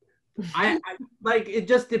I like, it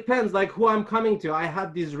just depends like who I'm coming to. I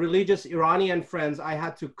had these religious Iranian friends. I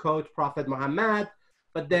had to quote Prophet Muhammad,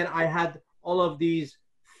 but then I had all of these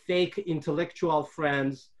fake intellectual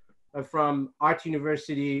friends from Art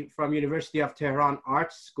University, from University of Tehran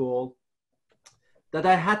Art School, that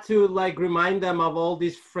I had to like remind them of all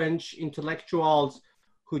these French intellectuals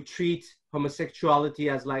who treat homosexuality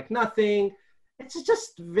as like nothing. It's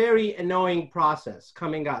just very annoying process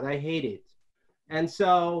coming out. I hate it. And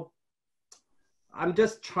so I'm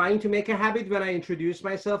just trying to make a habit when I introduce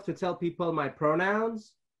myself to tell people my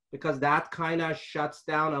pronouns, because that kind of shuts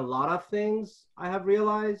down a lot of things, I have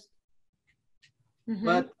realized. Mm-hmm.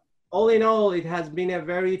 But all in all, it has been a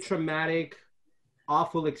very traumatic,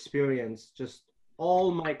 awful experience, just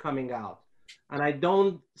all my coming out. And I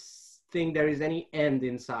don't think there is any end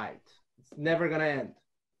in sight. It's never going to end.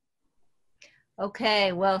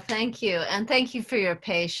 Okay, well, thank you. And thank you for your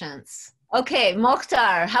patience. Okay,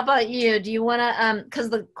 Mokhtar, how about you? Do you want to, because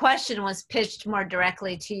the question was pitched more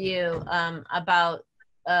directly to you about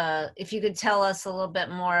if you could tell us a little bit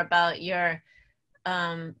more about your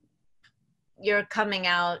coming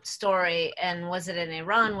out story, and was it in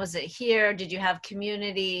Iran? Was it here? Did you have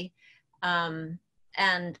community?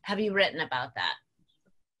 And have you written about that?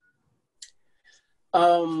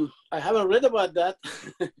 I haven't read about that.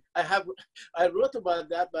 I wrote about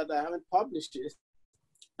that, but I haven't published it.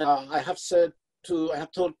 I have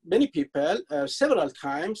told many people several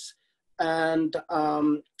times, and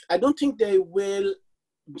I don't think they will.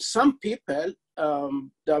 Some people,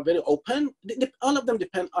 they are very open. All of them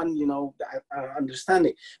depend on,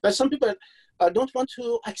 understanding. But some people don't want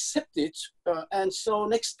to accept it. And so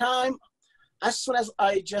next time, as soon as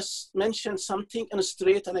I just mention something in the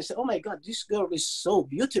street and I say, oh my God, this girl is so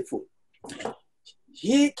beautiful,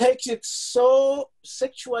 he takes it so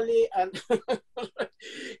sexually, and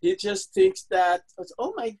he just thinks that,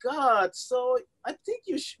 oh my God, so I think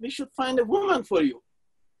we should find a woman for you.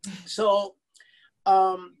 So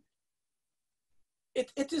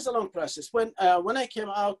it is a long process. When I came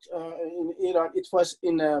out in Iran, it was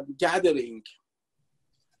in a gathering,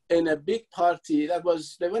 in a big party.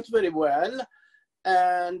 They went very well,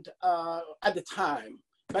 and at the time.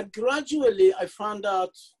 But gradually, I found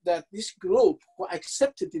out that this group who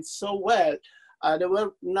accepted it so well, they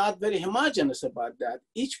were not very homogeneous about that.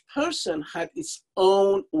 Each person had its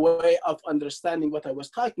own way of understanding what I was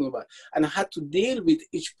talking about, and I had to deal with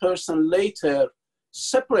each person later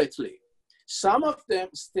separately. Some of them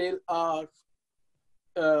still are,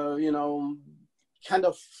 kind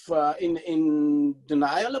of in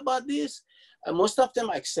denial about this. Most of them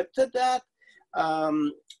accepted that.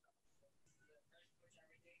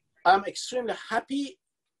 I'm extremely happy.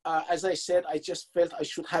 As I said, I just felt I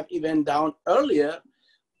should have even down earlier,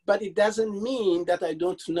 but it doesn't mean that I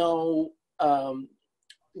don't know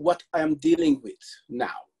what I'm dealing with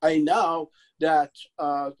now. I know that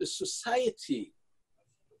the society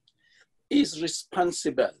is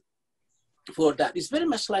responsible for that. It's very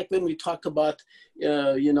much like when we talk about,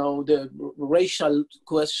 the racial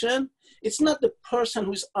question. It's not the person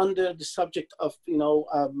who's under the subject of,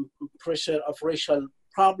 pressure of racial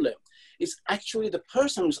problem. It's actually the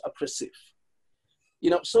person who's oppressive.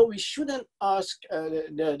 So we shouldn't ask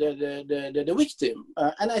the victim.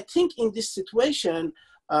 And I think in this situation,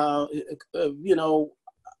 I,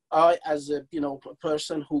 as a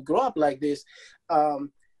person who grew up like this,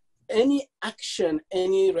 any action,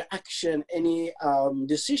 any reaction, any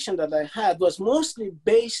decision that I had was mostly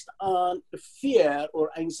based on fear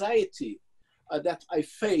or anxiety that I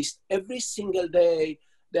faced every single day,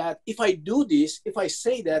 that if I do this, if I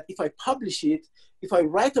say that, if I publish it, if I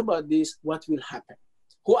write about this, what will happen?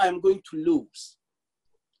 Who I'm going to lose?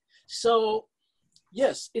 So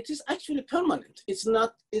yes, it is actually permanent. It's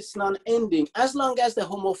non-ending. As long as the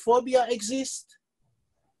homophobia exists,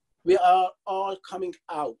 we are all coming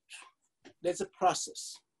out. There's a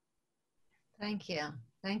process. Thank you.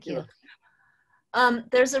 Thank you.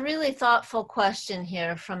 There's a really thoughtful question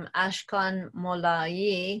here from Ashkan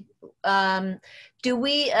Molayi. Do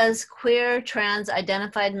we as queer, trans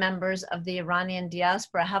identified members of the Iranian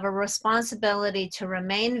diaspora have a responsibility to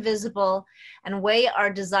remain visible and weigh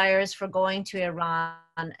our desires for going to Iran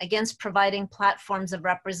against providing platforms of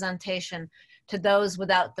representation to those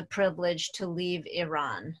without the privilege to leave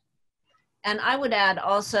Iran? And I would add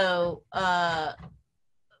also,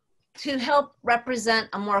 to help represent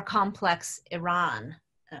a more complex Iran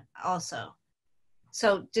also.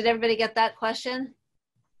 So did everybody get that question?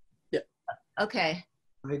 Yeah. Okay.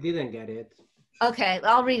 I didn't get it. Okay,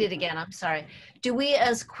 I'll read it again, I'm sorry. Do we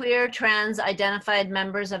as queer, trans identified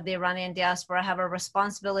members of the Iranian diaspora have a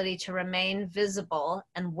responsibility to remain visible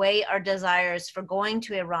and weigh our desires for going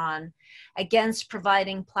to Iran against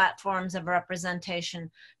providing platforms of representation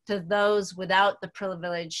to those without the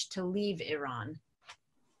privilege to leave Iran?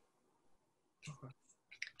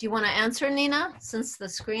 Do you want to answer, Nina, since the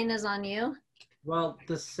screen is on you? Well,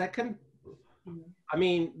 the second, I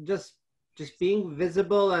mean, just being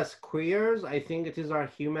visible as queers, I think it is our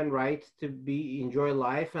human right to enjoy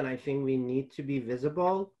life, and I think we need to be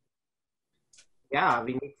visible. Yeah,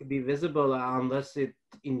 we need to be visible unless it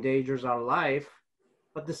endangers our life.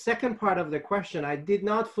 But the second part of the question, I did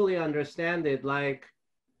not fully understand it. Like,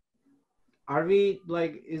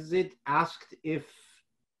 is it asked if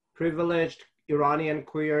privileged Iranian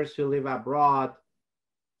queers who live abroad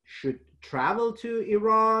should travel to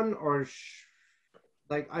Iran, or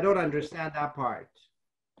I don't understand that part.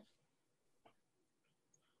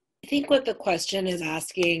 I think what the question is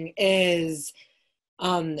asking is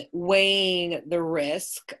weighing the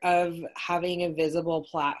risk of having a visible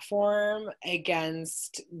platform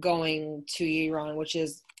against going to Iran, which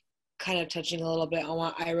is kind of touching a little bit on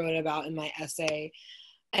what I wrote about in my essay.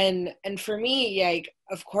 And for me, like,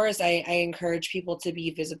 of course, I encourage people to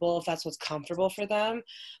be visible if that's what's comfortable for them.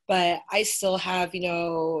 But I still have,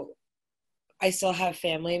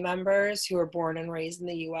 family members who are born and raised in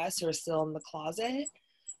the U.S. who are still in the closet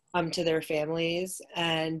to their families.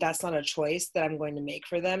 And that's not a choice that I'm going to make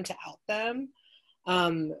for them to out them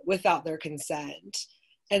without their consent.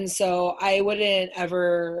 And so I wouldn't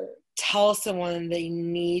ever tell someone they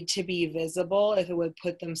need to be visible if it would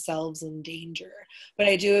put themselves in danger. But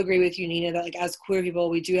I do agree with you, Nina, that as queer people,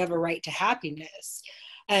 we do have a right to happiness.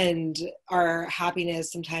 And our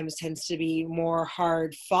happiness sometimes tends to be more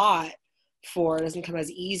hard fought for. It doesn't come as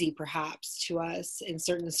easy, perhaps, to us in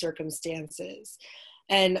certain circumstances.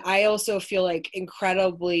 And I also feel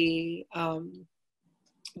incredibly,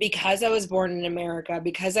 because I was born in America,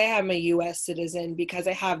 because I am a U.S. citizen, because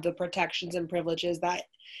I have the protections and privileges that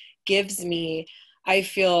gives me, I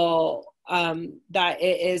feel that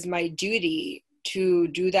it is my duty to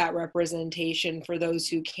do that representation for those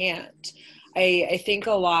who can't. I think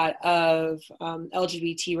a lot of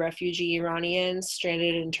LGBT refugee Iranians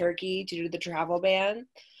stranded in Turkey due to the travel ban,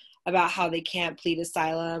 about how they can't plead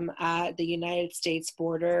asylum at the United States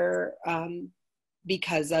border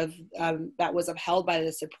because of that was upheld by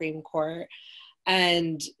the Supreme Court.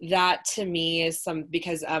 And that to me is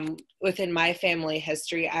because within my family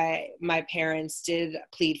history, my parents did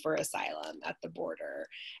plead for asylum at the border.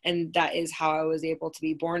 And that is how I was able to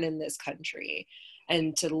be born in this country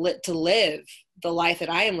and to live the life that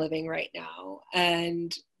I am living right now.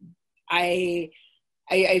 And I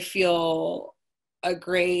feel a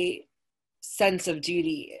great sense of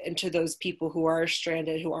duty into those people who are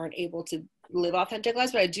stranded, who aren't able to live authentic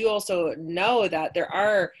lives. But I do also know that there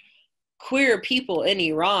are queer people in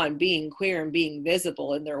Iran being queer and being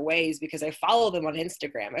visible in their ways, because I follow them on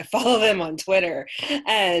Instagram, I follow them on Twitter,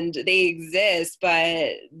 and they exist.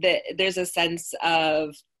 But there's a sense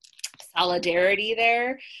of solidarity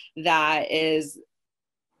there that is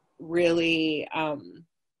really,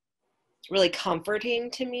 really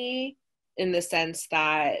comforting to me, in the sense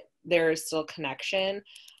that there is still connection.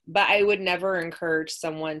 But I would never encourage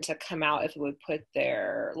someone to come out if it would put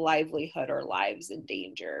their livelihood or lives in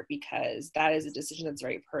danger, because that is a decision that's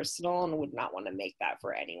very personal, and would not want to make that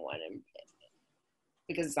for anyone,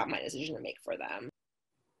 because it's not my decision to make for them.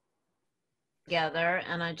 Together,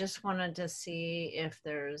 and I just wanted to see if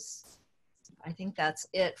I think that's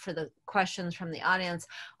it for the questions from the audience.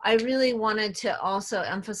 I really wanted to also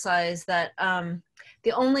emphasize that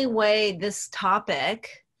the only way this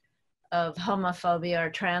topic of homophobia or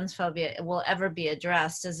transphobia will ever be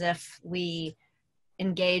addressed is if we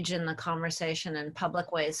engage in the conversation in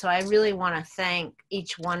public ways. So I really want to thank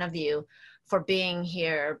each one of you for being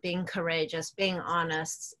here, being courageous, being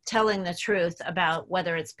honest, telling the truth about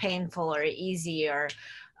whether it's painful or easy or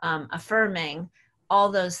affirming,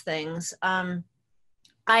 all those things.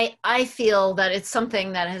 I feel that it's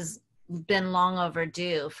something that has been long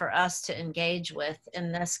overdue for us to engage with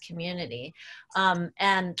in this community.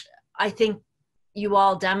 And I think you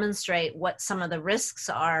all demonstrate what some of the risks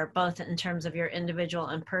are, both in terms of your individual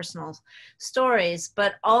and personal stories,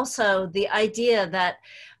 but also the idea that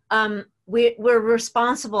we're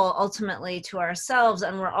responsible ultimately to ourselves,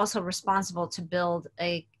 and we're also responsible to build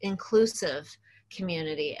a inclusive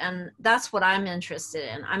community. And that's what I'm interested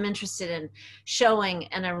in. I'm interested in showing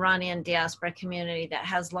an Iranian diaspora community that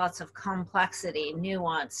has lots of complexity,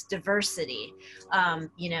 nuance, diversity.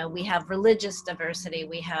 You know, we have religious diversity,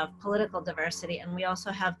 we have political diversity, and we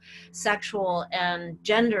also have sexual and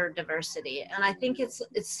gender diversity. And I think it's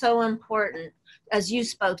so important, as you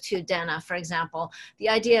spoke to, Dena, for example, the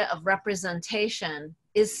idea of representation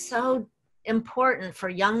is so important for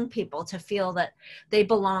young people to feel that they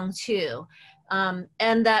belong to.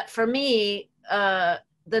 And that for me, the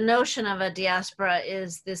notion of a diaspora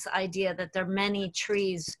is this idea that there are many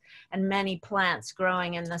trees and many plants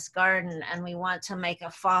growing in this garden, and we want to make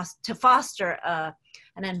foster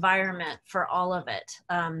an environment for all of it,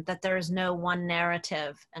 that there is no one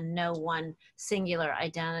narrative and no one singular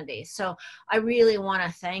identity. So I really want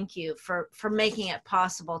to thank you for making it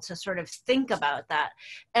possible to sort of think about that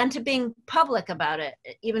and to being public about it,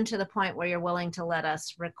 even to the point where you're willing to let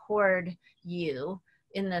us record you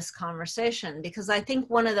in this conversation. Because I think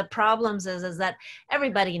one of the problems is that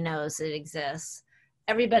everybody knows it exists.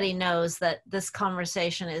 Everybody knows that this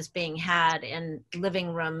conversation is being had in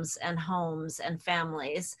living rooms and homes and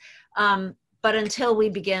families. But until we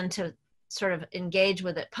begin to sort of engage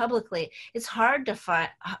with it publicly, it's hard to fight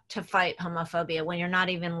homophobia when you're not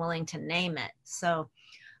even willing to name it. So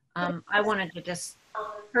I wanted to just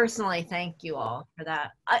personally thank you all for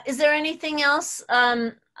that. Is there anything else?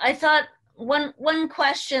 I thought one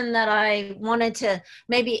question that I wanted to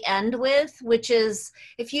maybe end with, which is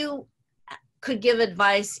if you could give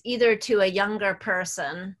advice either to a younger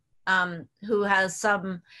person who has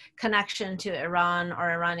some connection to Iran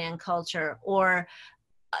or Iranian culture, or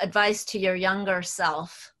advice to your younger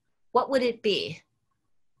self, what would it be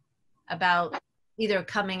about either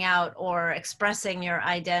coming out or expressing your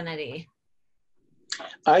identity?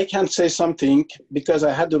 I can say something because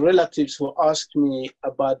I had relatives who asked me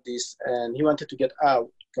about this, and he wanted to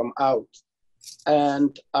come out.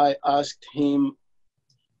 And I asked him,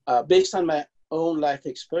 based on my own life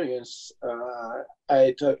experience,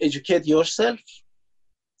 to educate yourself,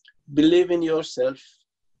 believe in yourself,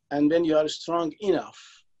 and when you are strong enough,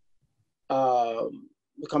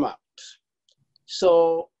 come out.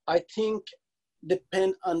 So I think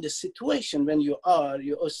depend on the situation when you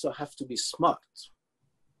also have to be smart.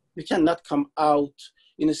 You cannot come out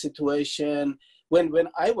in a situation when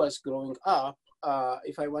I was growing up,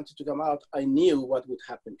 if I wanted to come out, I knew what would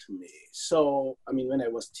happen to me. So, I mean, when I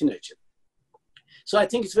was a teenager. So I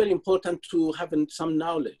think it's very important to have some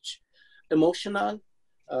knowledge, emotional,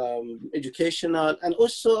 educational, and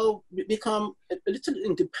also become a little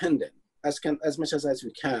independent as much as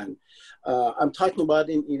we can. I'm talking about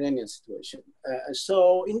in Iranian situation.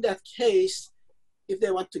 So in that case, if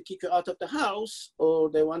they want to kick you out of the house, or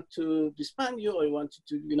they want to disband you, or you want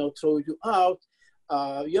to, throw you out,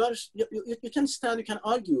 you can stand, you can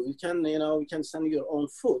argue, you can stand your own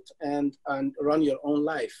foot and run your own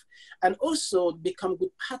life, and also become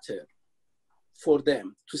good pattern for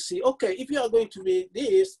them to see. Okay, if you are going to be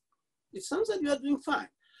this, it sounds like you are doing fine.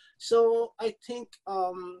 So I think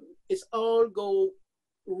it's all go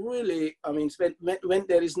really. I mean, when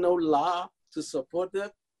there is no law to support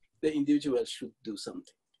that, the individual should do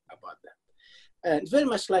something about that. And very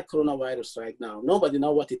much like coronavirus right now, nobody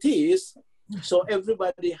knows what it is. So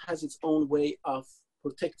everybody has its own way of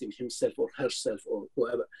protecting himself or herself or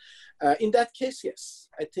whoever. In that case, yes,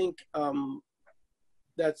 I think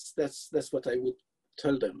that's what I would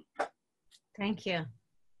tell them. Thank you.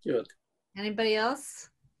 You're welcome. Anybody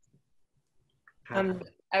else?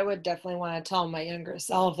 I would definitely want to tell my younger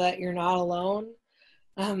self that you're not alone.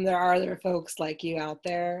 There are other folks like you out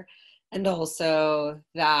there, and also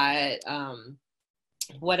that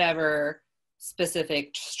whatever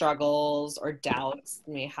specific struggles or doubts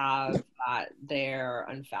you may have, that they're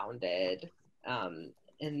unfounded.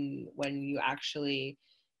 And when you actually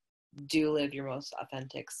do live your most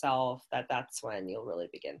authentic self, that's when you'll really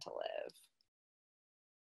begin to live.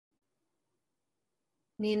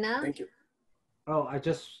 Nina? Thank you. Oh,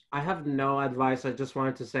 I have no advice. I just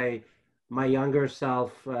wanted to say my younger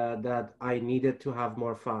self that I needed to have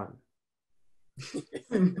more fun.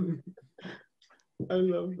 I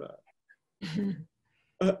love that.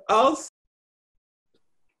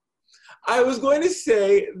 I was going to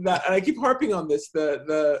say that, and I keep harping on this,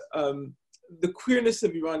 the the queerness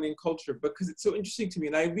of Iranian culture because it's so interesting to me.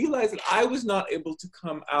 And I realized that I was not able to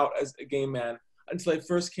come out as a gay man until I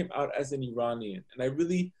first came out as an Iranian. And I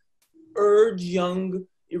really urge young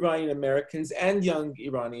Iranian Americans and young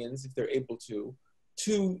Iranians, if they're able to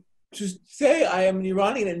say I am an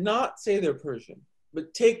Iranian and not say they're Persian,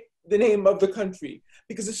 but take the name of the country.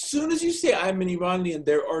 Because as soon as you say I'm an Iranian,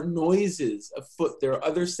 there are noises afoot, there are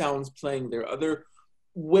other sounds playing, there are other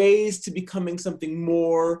ways to becoming something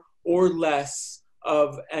more or less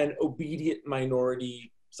of an obedient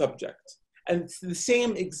minority subject. And the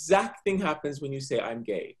same exact thing happens when you say I'm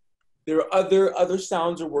gay. There are other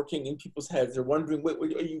sounds are working in people's heads. They're wondering,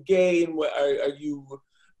 are you gay? And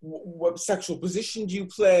what sexual position do you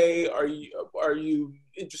play? Are you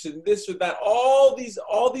interested in this or that? All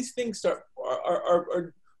these things are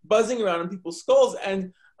buzzing around in people's skulls.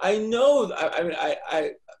 And I know,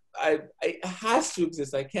 it has to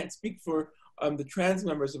exist. I can't speak for the trans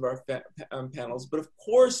members of our panels, but of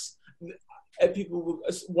course, people will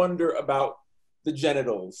wonder about the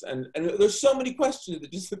genitals, and there's so many questions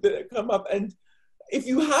that come up. And if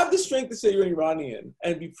you have the strength to say you're Iranian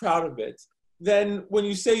and be proud of it, then when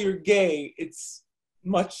you say you're gay, it's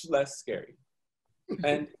much less scary.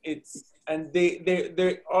 And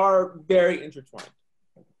they are very intertwined.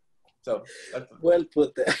 So that's well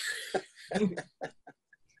put there.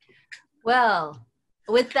 Well,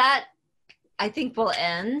 with that, I think we'll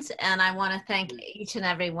end. And I want to thank each and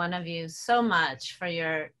every one of you so much for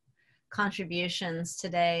your contributions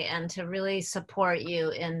today and to really support you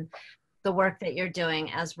in the work that you're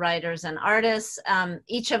doing as writers and artists.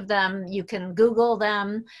 Each of them, you can Google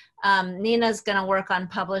them. Nina's going to work on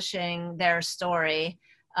publishing their story,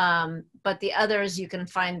 but the others, you can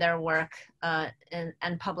find their work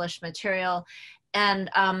and published material. And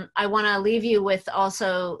I want to leave you with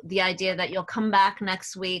also the idea that you'll come back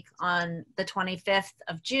next week on the 25th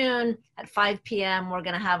of June at 5 p.m. We're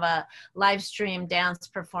going to have a live stream dance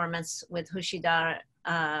performance with Hushidar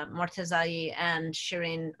Mortezai and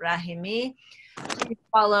Shireen Rahimi. Please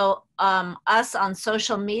follow us on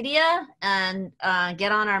social media and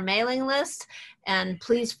get on our mailing list. And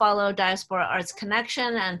please follow Diaspora Arts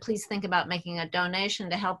Connection, and please think about making a donation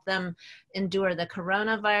to help them endure the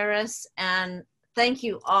coronavirus. And thank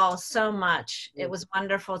you all so much. It was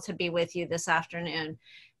wonderful to be with you this afternoon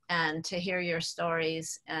and to hear your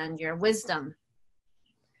stories and your wisdom.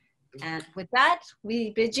 And with that,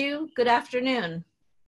 we bid you good afternoon.